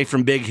 getting away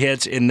from big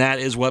hits, and that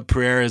is what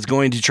Pereira is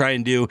going to try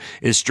and do,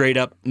 is straight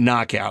up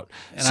knockout.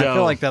 And I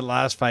feel like that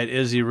last fight,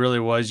 Izzy really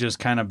was just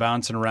kind of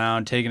bouncing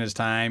around, taking his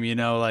time,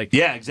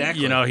 Yeah,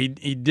 exactly.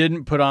 He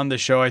didn't put on the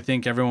show I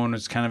think everyone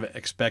was kind of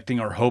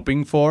expecting or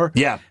hoping for.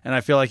 Yeah. And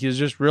I feel like he was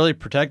just really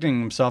protecting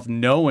himself,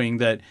 knowing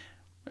that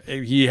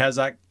he has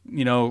that,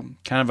 kind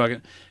of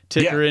a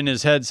ticker in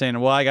his head saying,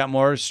 well, I got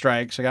more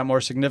strikes. I got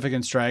more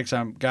significant strikes.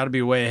 I've got to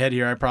be way ahead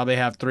here. I probably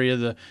have 3 of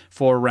the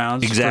 4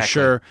 rounds for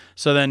sure.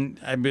 So then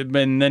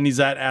he's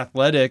that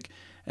athletic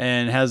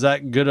and has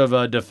that good of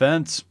a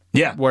defense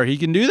where he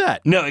can do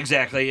that. No,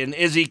 exactly. And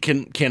Izzy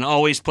can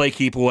always play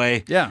keep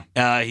away. Yeah.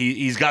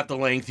 He's got the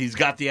length. He's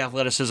got the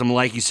athleticism,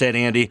 like you said,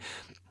 Andy.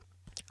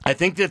 I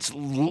think that's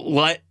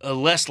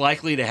less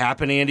likely to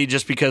happen, Andy,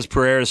 just because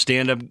Pereira's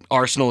stand-up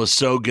arsenal is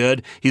so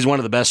good. He's one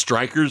of the best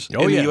strikers in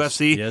the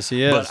UFC. Yes,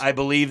 he is. But I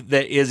believe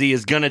that Izzy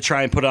is going to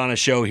try and put on a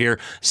show here,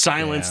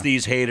 silence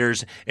these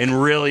haters,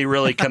 and really,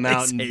 really come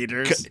out. And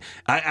haters.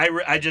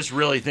 I just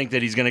really think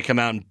that he's going to come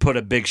out and put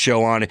a big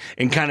show on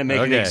and kind of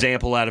make an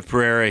example out of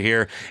Pereira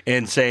here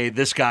and say,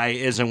 this guy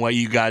isn't what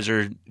you guys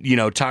are,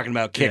 talking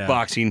about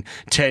kickboxing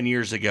 10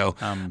 years ago.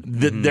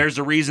 There's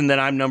a reason that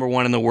I'm number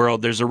 1 in the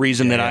world. There's a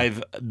reason that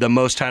I've the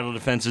most title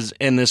defenses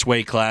in this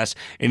weight class,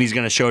 and he's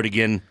going to show it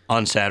again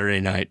on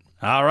Saturday night.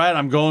 All right,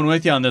 I'm going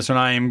with you on this one.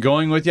 I am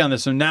going with you on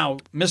this one. Now,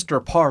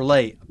 Mr.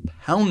 Parlay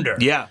Pounder.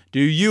 Yeah.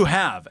 Do you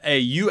have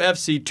a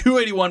UFC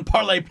 281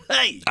 parlay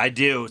play? I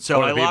do.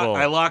 So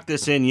I locked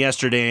this in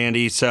yesterday,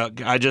 Andy. So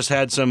I just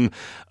had some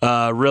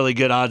really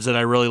good odds that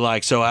I really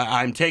like. So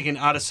I'm taking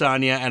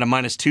Adesanya at a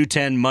minus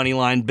 210 money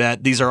line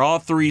bet. These are all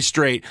 3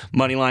 straight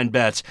money line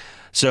bets.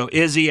 So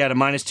Izzy at a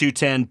minus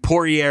 210,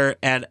 Poirier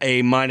at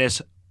a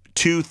minus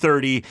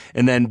 230,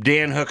 and then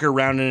Dan Hooker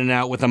rounding it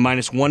out with a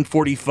minus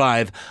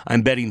 145.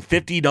 I'm betting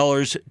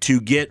 $50 to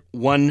get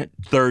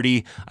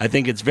 130. I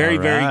think it's very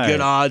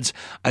good odds.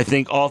 I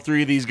think all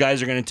 3 of these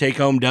guys are going to take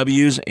home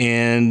W's,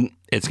 and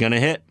it's going to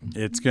hit.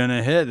 It's going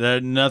to hit.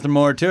 There's nothing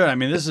more to it. I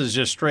mean, this is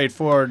just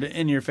straightforward,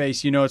 in your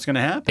face. You know it's going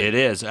to happen. It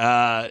is. These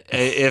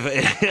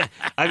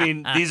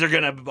are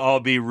going to all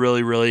be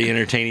really, really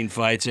entertaining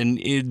fights. And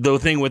the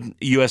thing with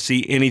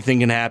UFC,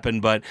 anything can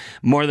happen. But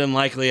more than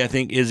likely, I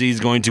think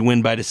Izzy's going to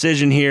win by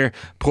decision here.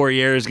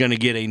 Poirier is going to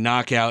get a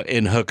knockout,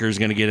 and Hooker's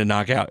going to get a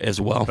knockout as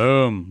well.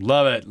 Boom.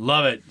 Love it.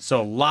 Love it.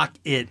 So lock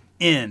it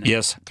in.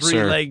 Yes,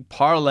 3-leg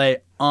parlay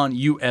on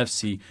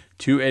UFC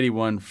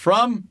 281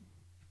 from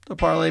the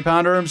Parlay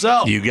Pounder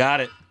himself. You got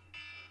it.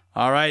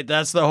 All right,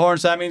 that's the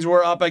horns. That means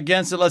we're up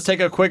against it. Let's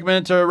take a quick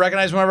minute to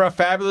recognize one of our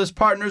fabulous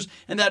partners,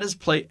 and that is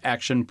Play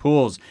Action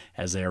Pools,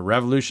 as they are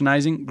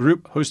revolutionizing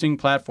group hosting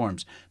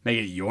platforms. Make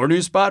it your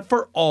new spot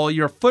for all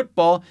your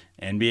football,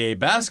 NBA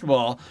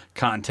basketball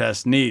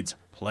contest needs.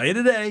 Play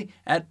today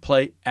at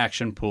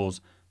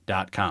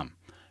playactionpools.com.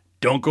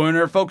 Don't go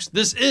anywhere, folks.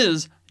 This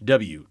is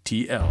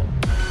WTL.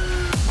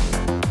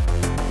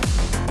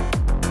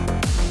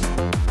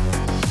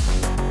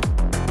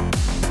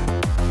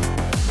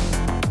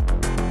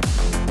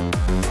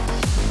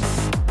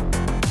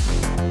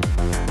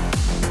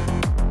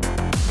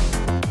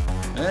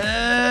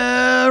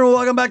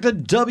 Welcome back to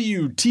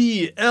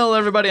WTL,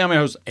 everybody. I'm your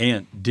host,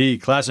 Andy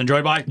Class, and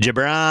joined by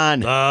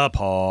Gibran, the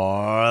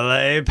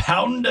Parlay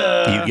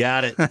Pounder. You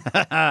got it.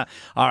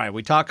 All right,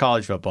 we talked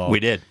college football. We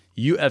did.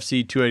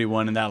 UFC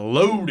 281 and that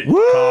loaded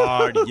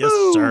card. Yes,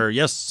 sir.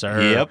 Yes,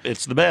 sir. Yep,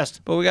 it's the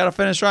best. But we got to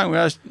finish strong. We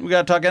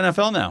got to talk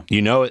NFL now.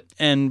 You know it.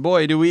 And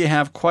boy, do we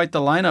have quite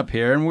the lineup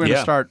here. And we're going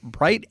to start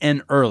bright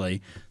and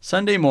early.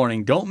 Sunday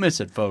morning. Don't miss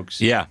it, folks.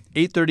 Yeah.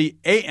 8:30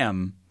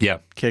 a.m. Yeah.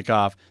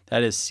 Kickoff.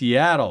 That is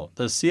Seattle.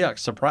 The Seahawks.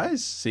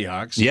 Surprise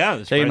Seahawks.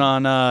 Yeah. Taking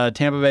on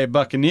Tampa Bay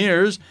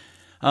Buccaneers.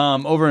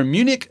 Over in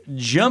Munich,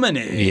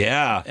 Germany.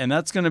 Yeah. And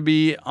that's going to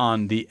be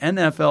on the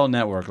NFL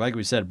Network. Like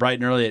we said, bright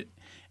and early at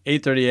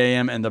 8:30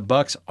 a.m., and the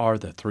Bucs are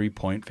the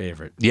 3-point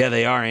favorite. Yeah,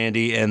 they are,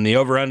 Andy, and the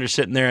over-under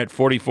sitting there at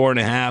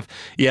 44.5.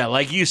 Yeah,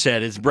 like you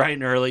said, it's bright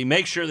and early.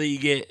 Make sure that you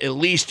get at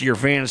least your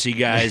fantasy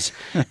guys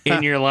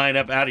in your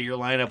lineup, out of your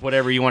lineup,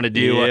 whatever you want to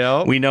do.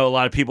 Yep. We know a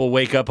lot of people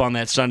wake up on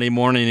that Sunday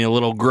morning a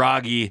little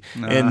groggy,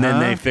 and then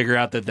they figure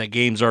out that the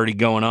game's already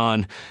going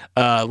on.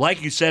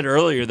 Like you said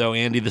earlier, though,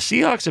 Andy, the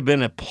Seahawks have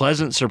been a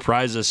pleasant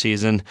surprise this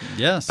season.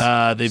 Yes.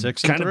 They've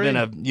kind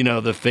of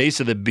been the face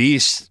of the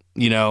beast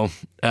in the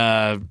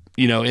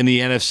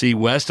NFC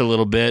West a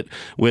little bit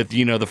with, the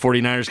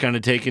 49ers kind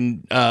of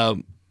taking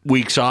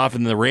weeks off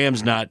and the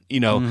Rams not,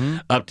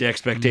 up to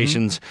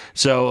expectations.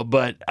 So,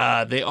 but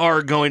they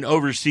are going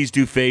overseas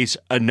to face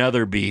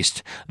another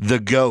beast, the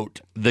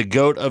GOAT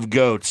of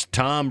GOATs,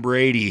 Tom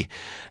Brady.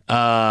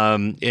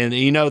 And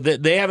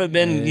they haven't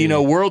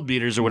been, world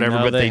beaters or whatever,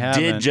 but they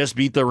did just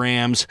beat the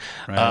Rams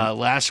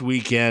last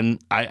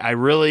weekend. I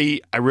really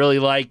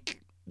like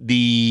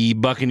the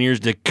Buccaneers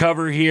to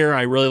cover here.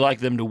 I really like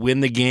them to win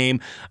the game.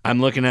 I'm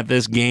looking at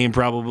this game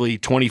probably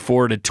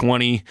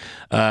 24-20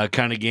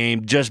 kind of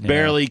game, just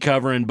barely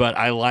covering, but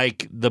I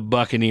like the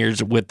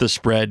Buccaneers with the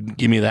spread.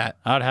 Give me that.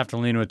 I'd have to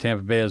lean with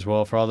Tampa Bay as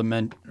well for all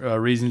the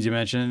reasons you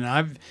mentioned.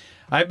 And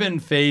I've been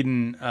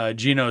fading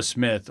Geno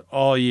Smith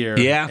all year,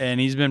 and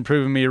he's been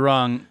proving me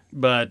wrong,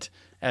 but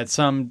at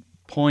some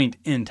point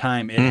in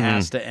time, it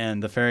has to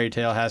end. The fairy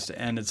tale has to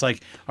end. It's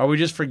like, are we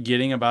just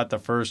forgetting about the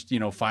first,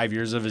 5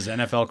 years of his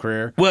NFL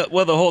career?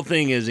 Well, the whole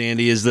thing is,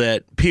 Andy, is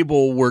that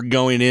people were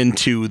going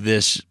into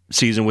this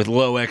season with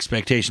low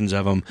expectations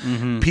of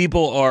him.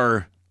 People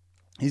are...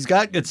 He's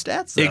got good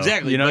stats, though.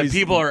 Exactly. But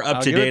people are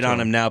up to date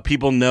on him now.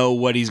 People know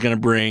what he's going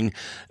to bring.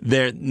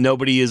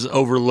 Nobody is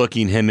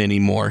overlooking him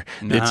anymore.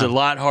 It's a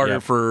lot harder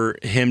for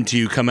him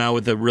to come out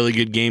with a really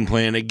good game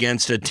plan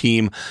against a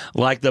team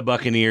like the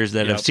Buccaneers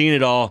that have seen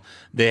it all.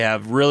 They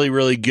have really,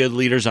 really good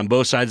leaders on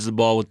both sides of the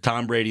ball with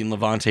Tom Brady and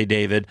Levante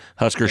David.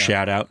 Husker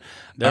shout out.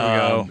 There we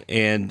go.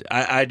 And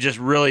I just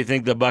really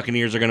think the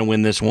Buccaneers are going to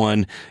win this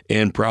one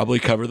and probably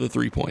cover the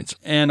 3 points.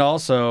 And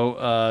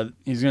also,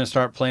 he's going to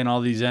start playing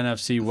all these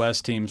NFC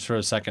West teams for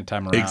a second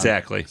time around.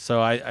 Exactly.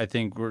 So I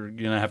think we're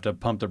going to have to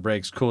pump the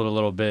brakes, cool it a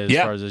little bit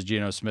as far as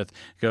Geno Smith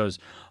goes.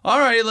 All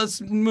right,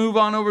 let's move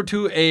on over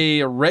to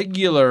a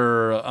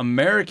regular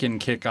American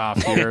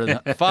kickoff here.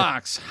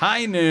 Fox,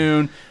 high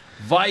noon,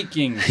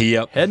 Vikings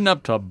heading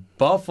up to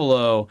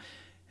Buffalo.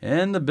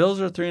 And the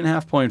Bills are a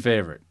 3.5-point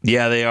favorite.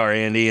 Yeah, they are,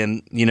 Andy,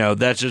 and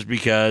that's just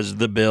because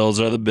the Bills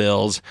are the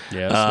Bills.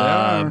 Yes, they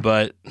are.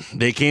 But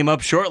they came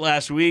up short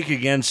last week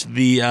against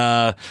the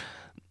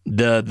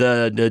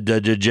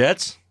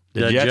Jets.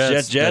 The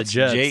Jets, Jets.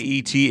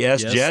 Jets.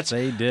 Yes,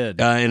 they did.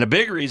 And a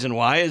big reason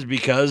why is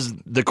because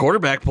the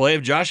quarterback play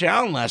of Josh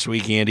Allen last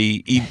week,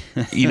 Andy.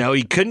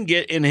 He couldn't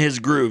get in his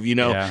groove.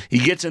 He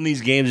gets in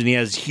these games and he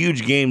has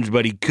huge games,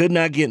 but he could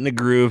not get in the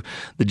groove.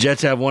 The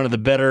Jets have one of the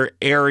better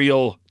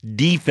aerial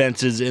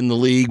defenses in the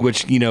league,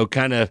 which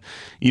kind of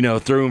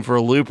threw him for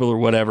a loop or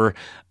whatever.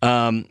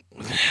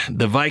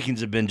 The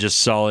Vikings have been just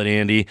solid,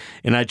 Andy,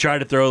 and I tried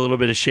to throw a little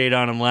bit of shade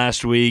on them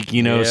last week,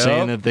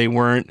 saying that they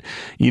weren't,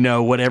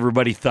 what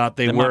everybody thought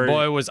they were. My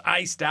boy was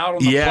iced out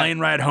on the plane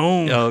ride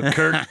home. Oh,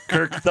 Kirk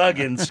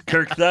Thuggins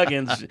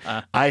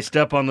iced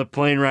up on the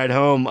plane ride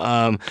home.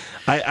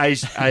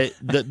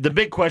 The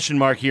big question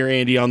mark here,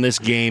 Andy, on this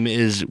game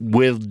is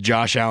will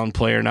Josh Allen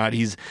play or not?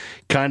 He's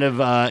kind of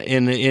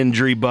in the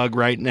injury bug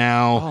right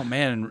now. Oh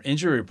man,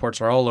 injury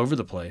reports are all over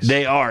the place.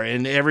 They are,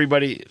 and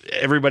everybody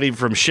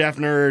from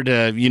Scheffner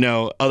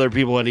to other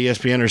people at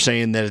ESPN are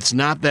saying that it's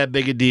not that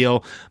big a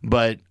deal,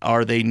 but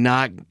are they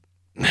not?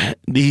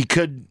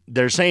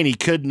 They're saying he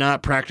could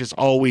not practice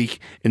all week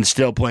and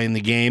still play in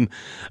the game.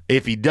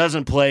 If he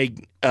doesn't play,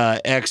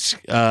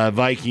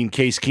 Viking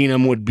Case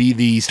Keenum would be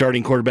the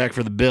starting quarterback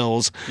for the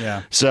Bills.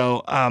 Yeah.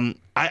 So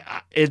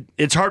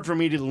it's hard for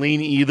me to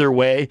lean either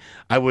way.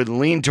 I would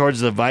lean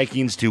towards the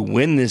Vikings to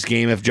win this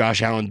game if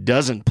Josh Allen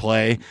doesn't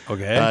play.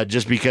 Okay.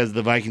 Just because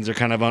the Vikings are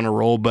kind of on a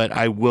roll, but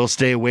I will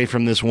stay away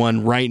from this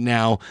one right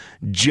now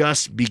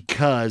just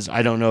because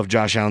I don't know if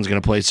Josh Allen's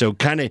going to play. So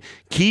kind of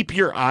keep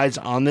your eyes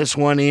on this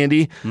one,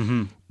 Andy.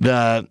 Mm-hmm.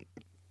 The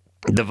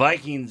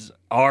Vikings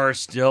are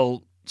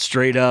still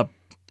straight up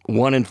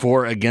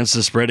 1-4 against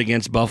the spread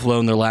against Buffalo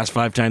in their last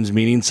 5 times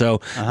meeting. So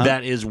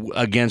that is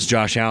against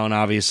Josh Allen,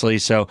 obviously.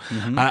 So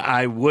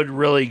I would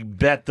really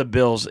bet the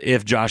Bills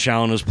if Josh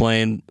Allen was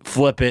playing.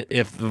 Flip it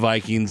if the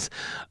Vikings,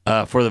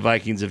 for the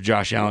Vikings, if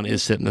Josh Allen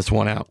is sitting this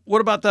one out. What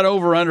about that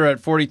over-under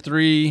at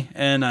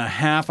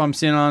 43.5? I'm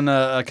seeing on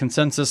a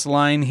consensus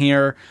line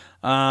here.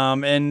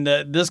 And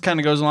this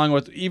kind of goes along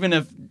with, even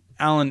if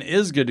Allen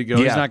is good to go,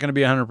 he's not going to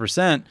be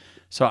 100%.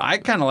 So I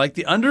kind of like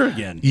the under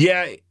again.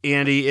 Yeah,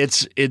 Andy, I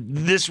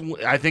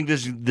think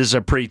this is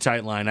a pretty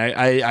tight line.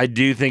 I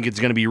do think it's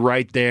going to be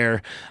right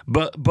there.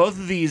 But both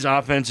of these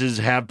offenses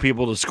have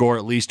people to score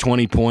at least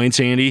 20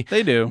 points, Andy.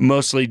 They do.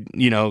 Mostly,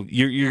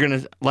 you're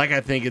going to, I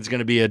think it's going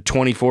to be a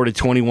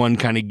 24-21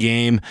 kind of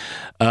game.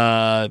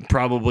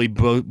 Probably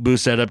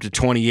boost that up to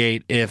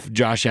 28 if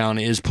Josh Allen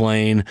is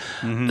playing.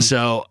 Mm-hmm.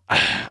 So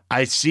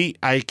I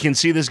can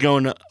see this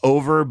going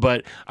over,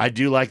 but I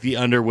do like the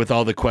under with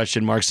all the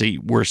question marks that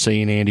we're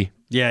seeing, Andy.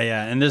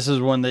 Yeah, and this is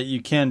one that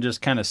you can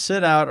just kind of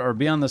sit out or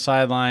be on the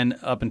sideline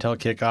up until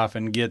kickoff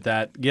and get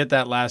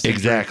that last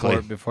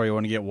report before you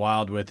want to get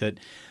wild with it.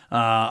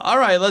 All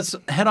right, let's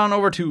head on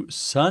over to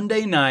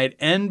Sunday night,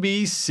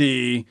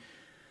 NBC.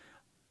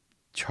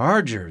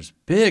 Chargers,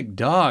 big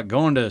dog,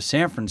 going to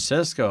San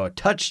Francisco. A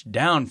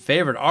touchdown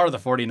favorite are the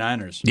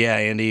 49ers. Yeah,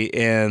 Andy,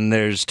 and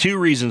there's two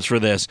reasons for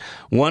this.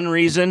 One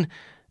reason,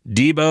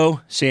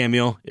 Deebo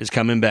Samuel is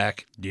coming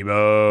back.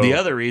 Deebo. The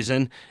other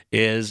reason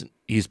is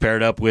he's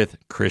paired up with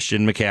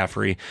Christian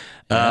McCaffrey.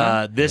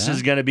 This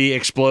is going to be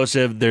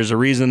explosive. There's a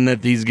reason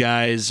that these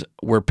guys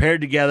were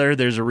paired together.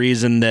 There's a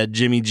reason that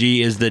Jimmy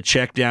G is the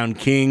checkdown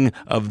king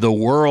of the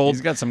world.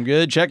 He's got some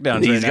good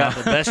checkdowns He's right now. got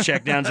the best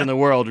checkdowns in the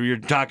world. You're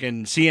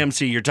talking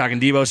CMC, you're talking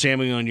Deebo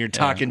Samuel, and you're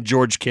talking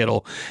George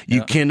Kittle.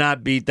 You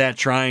cannot beat that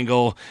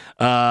triangle.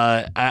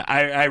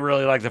 I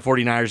really like the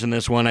 49ers in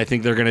this one. I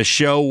think they're going to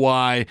show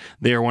why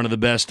they are one of the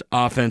best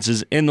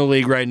offenses in the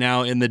league right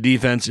now, and the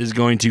defense is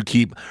going to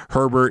keep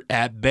Herbert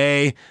at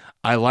bay.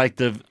 I like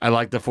the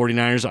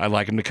 49ers. I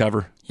like them to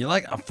cover. You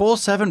like a full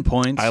 7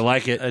 points. I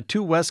like it.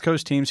 Two West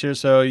Coast teams here,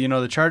 so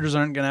the Chargers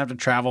aren't going to have to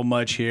travel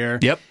much here.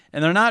 Yep.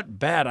 And they're not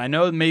bad. I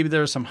know maybe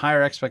there's some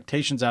higher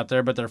expectations out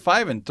there, but they're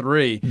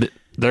 5-3.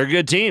 They're a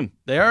good team.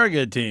 They are a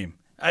good team.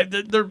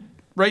 They're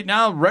right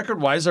now,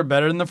 record-wise, they're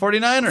better than the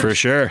 49ers. For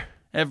sure.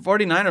 And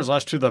 49ers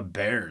lost to the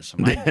Bears.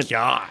 My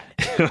God.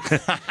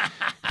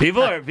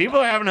 People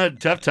are having a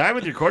tough time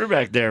with your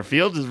quarterback there.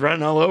 Fields is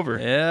running all over.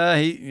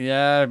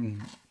 Yeah.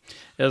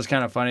 It was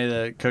kind of funny.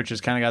 The coaches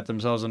kind of got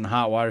themselves in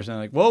hot water saying,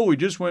 like, whoa, we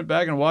just went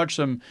back and watched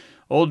some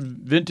old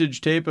vintage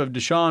tape of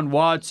Deshaun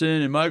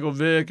Watson and Michael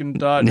Vick and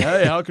thought,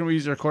 hey, how can we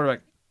use our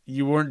quarterback?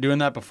 You weren't doing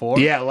that before?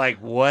 Yeah, like,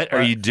 what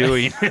are you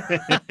doing?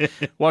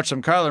 Watch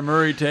some Kyler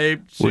Murray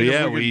tape. Well,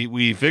 yeah,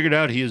 we figured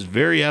out he is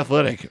very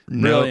athletic.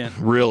 Brilliant.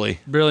 No, really.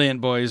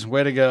 Brilliant, boys.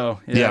 Way to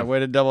go. Yeah. Way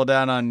to double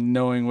down on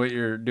knowing what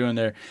you're doing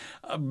there.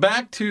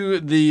 Back to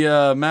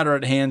the matter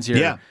at hands here.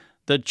 Yeah.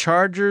 The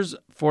Chargers,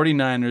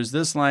 49ers,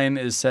 this line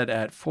is set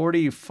at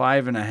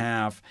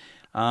 45.5.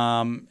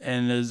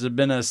 And there's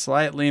been a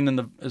slight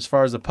lean as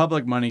far as the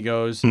public money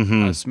goes,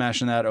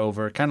 smashing that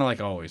over, kind of like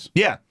always.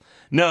 Yeah.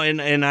 No,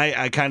 and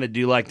I kind of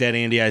do like that,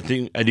 Andy. I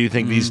do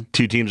think these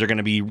two teams are going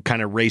to be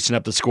kind of racing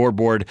up the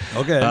scoreboard.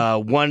 Okay.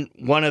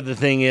 One of the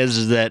thing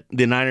is that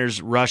the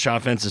Niners' rush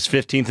offense is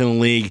 15th in the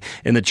league,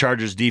 and the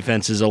Chargers'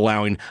 defense is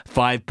allowing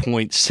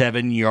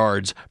 5.7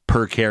 yards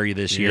per carry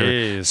this year.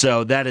 Jeez.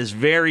 So that is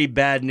very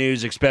bad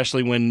news,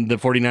 especially when the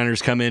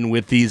 49ers come in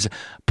with these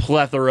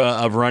plethora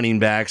of running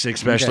backs,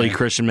 especially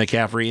Christian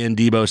McCaffrey and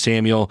Deebo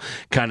Samuel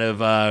kind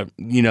of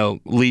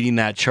leading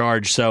that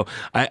charge. So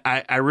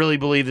I really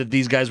believe that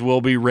these guys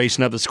will be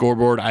racing up the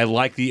scoreboard. I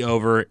like the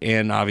over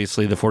and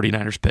obviously the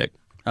 49ers pick.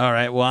 All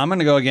right. Well, I'm going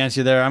to go against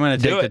you there. I'm going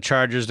to take Do the it.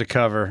 Chargers to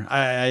cover.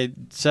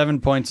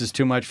 7 points is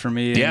too much for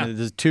me. Yeah. And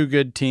there's two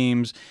good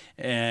teams,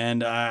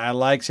 and I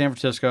like San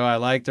Francisco. I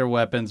like their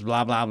weapons,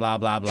 blah, blah, blah,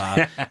 blah,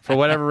 blah. For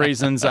whatever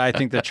reasons, I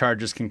think the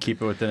Chargers can keep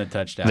it within a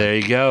touchdown. There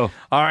you go.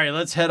 All right,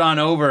 let's head on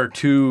over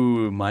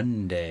to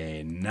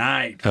Monday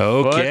Night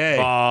Okay.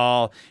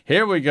 Football.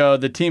 Here we go.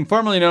 The team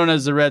formerly known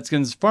as the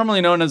Redskins, formerly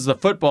known as the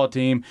football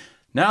team.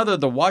 Now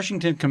that the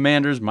Washington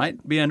Commanders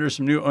might be under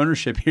some new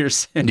ownership here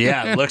soon.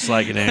 Yeah, it looks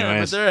like it But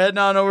anyways. they're heading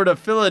on over to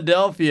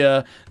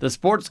Philadelphia, the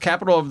sports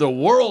capital of the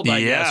world, I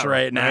guess,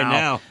 right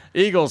now.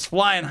 Eagles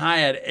flying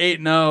high at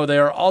 8-0. They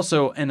are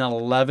also an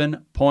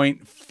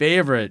 11-point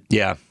favorite.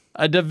 Yeah.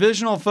 A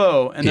divisional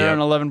foe, and they're an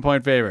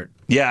 11-point favorite.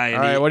 Yeah. All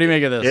right, what do you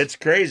make of this? It's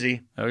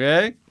crazy.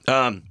 Okay.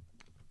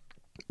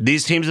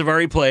 These teams have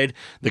already played.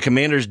 The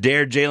Commanders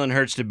dared Jalen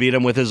Hurts to beat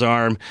him with his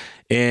arm,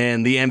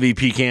 and the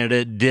MVP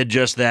candidate did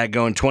just that,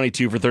 going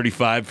 22 for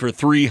 35 for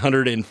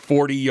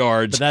 340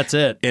 yards. But that's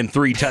it. And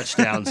 3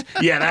 touchdowns.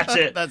 Yeah, that's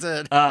it. That's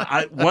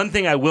it. One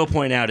thing I will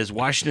point out is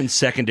Washington's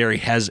secondary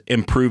has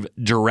improved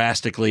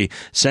drastically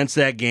since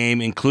that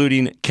game,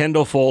 including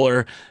Kendall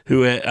Fuller,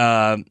 who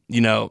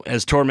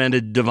has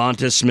tormented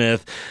Devonta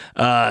Smith.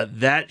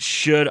 That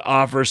should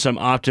offer some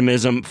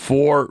optimism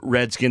for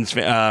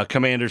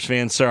Commanders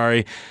fans.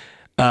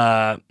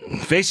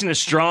 Facing a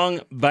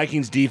strong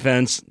Vikings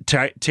defense,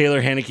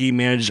 Taylor Heineke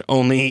managed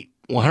only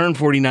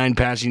 149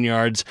 passing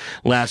yards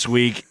last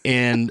week,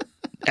 and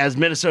as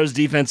Minnesota's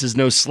defense is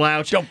no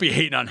slouch, Don't be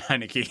hating on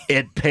Heineke.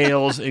 it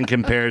pales in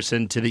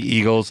comparison to the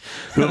Eagles,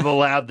 who have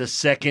allowed the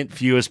second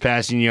fewest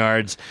passing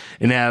yards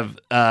and have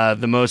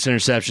the most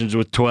interceptions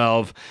with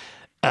 12.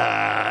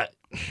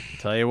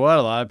 Tell you what,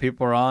 a lot of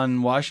people are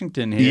on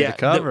Washington here to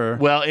cover.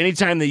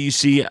 Anytime that you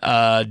see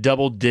a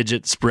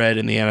double-digit spread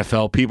in the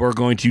NFL, people are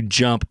going to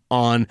jump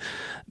on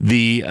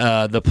the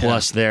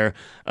plus there.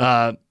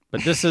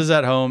 But this is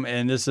at home,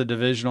 and this is a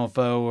divisional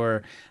foe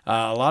where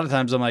a lot of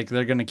times I'm like,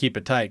 they're going to keep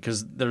it tight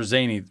because they're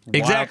zany. Wild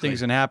Exactly.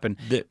 things can happen.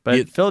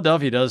 But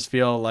Philadelphia does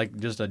feel like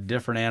just a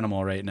different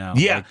animal right now.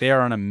 Yeah. Like they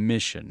are on a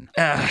mission.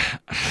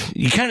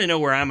 You kind of know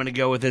where I'm going to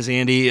go with this,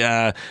 Andy.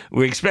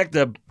 We expect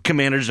the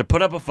Commanders to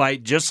put up a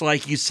fight, just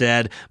like you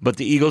said, but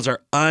the Eagles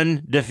are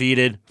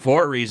undefeated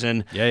for a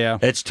reason. Yeah.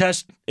 It's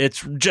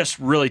just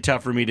really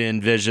tough for me to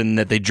envision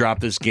that they drop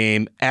this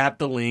game at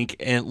the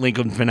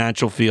Lincoln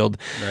Financial Field,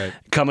 Right.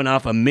 coming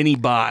off a mini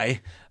bye.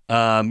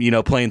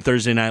 Playing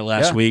Thursday night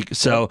last week.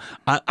 So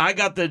I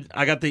got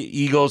the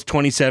Eagles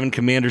 27,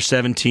 Commanders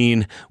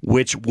 17,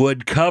 which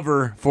would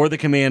cover for the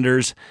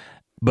Commanders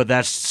but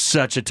that's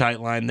such a tight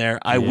line there.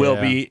 I will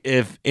be,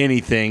 if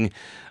anything,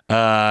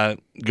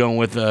 going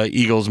with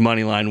Eagles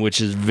money line, which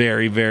is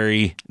very,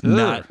 very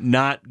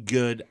not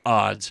good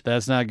odds.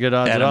 That's not good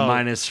odds at all. A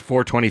minus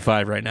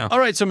 425 right now. All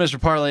right, so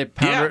Mr. Parlay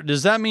Pounder,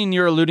 does that mean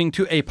you're alluding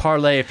to a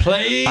parlay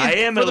play? I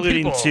am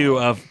alluding to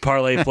a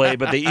parlay play,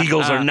 but the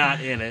Eagles are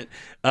not in it.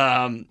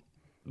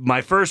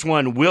 My first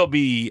one will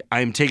be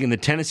I'm taking the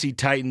Tennessee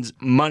Titans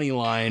money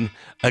line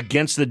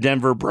against the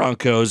Denver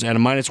Broncos at a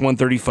minus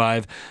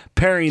 135,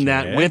 pairing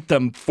that with the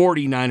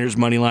 49ers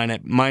money line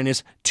at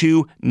minus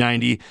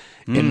 290,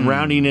 and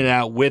rounding it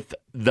out with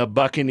the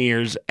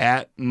Buccaneers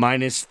at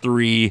minus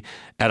 3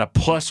 at a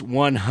plus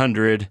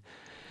 100.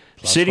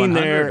 Sitting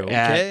 100. There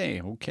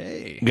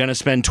at gonna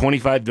spend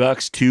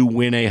 $25 to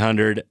win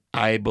 100.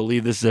 I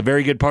believe this is a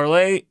very good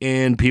parlay,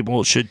 and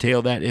people should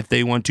tail that if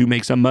they want to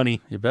make some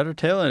money. You better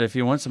tail it if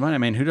you want some money. I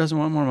mean, who doesn't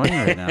want more money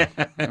right now?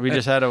 We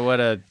just had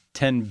a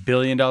 $10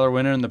 billion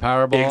winner in the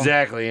Powerball.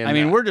 Exactly.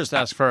 And we're just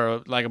asking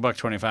for like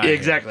 $1.25.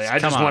 Exactly. I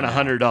just want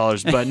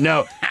 $100, but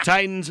no.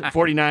 Titans,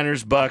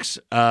 49ers, Bucs.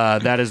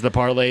 That is the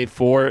parlay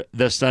for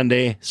the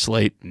Sunday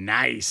slate.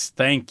 Nice.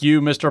 Thank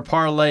you, Mr.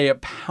 Parlay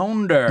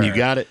Pounder. You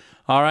got it.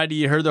 All righty,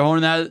 you heard the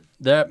horn.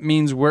 That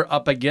means we're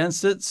up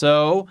against it.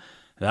 So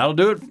that'll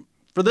do it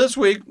for this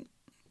week.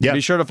 Yep.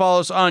 Be sure to follow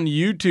us on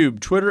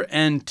YouTube, Twitter,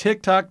 and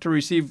TikTok to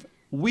receive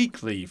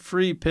weekly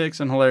free picks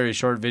and hilarious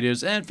short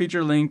videos and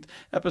feature-length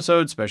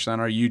episodes, especially on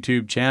our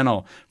YouTube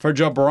channel. For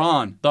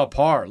Jabron, the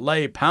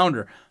Parlay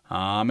Pounder,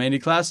 I'm Andy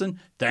Klassen.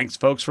 Thanks,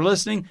 folks, for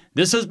listening.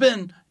 This has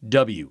been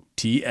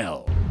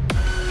WTL.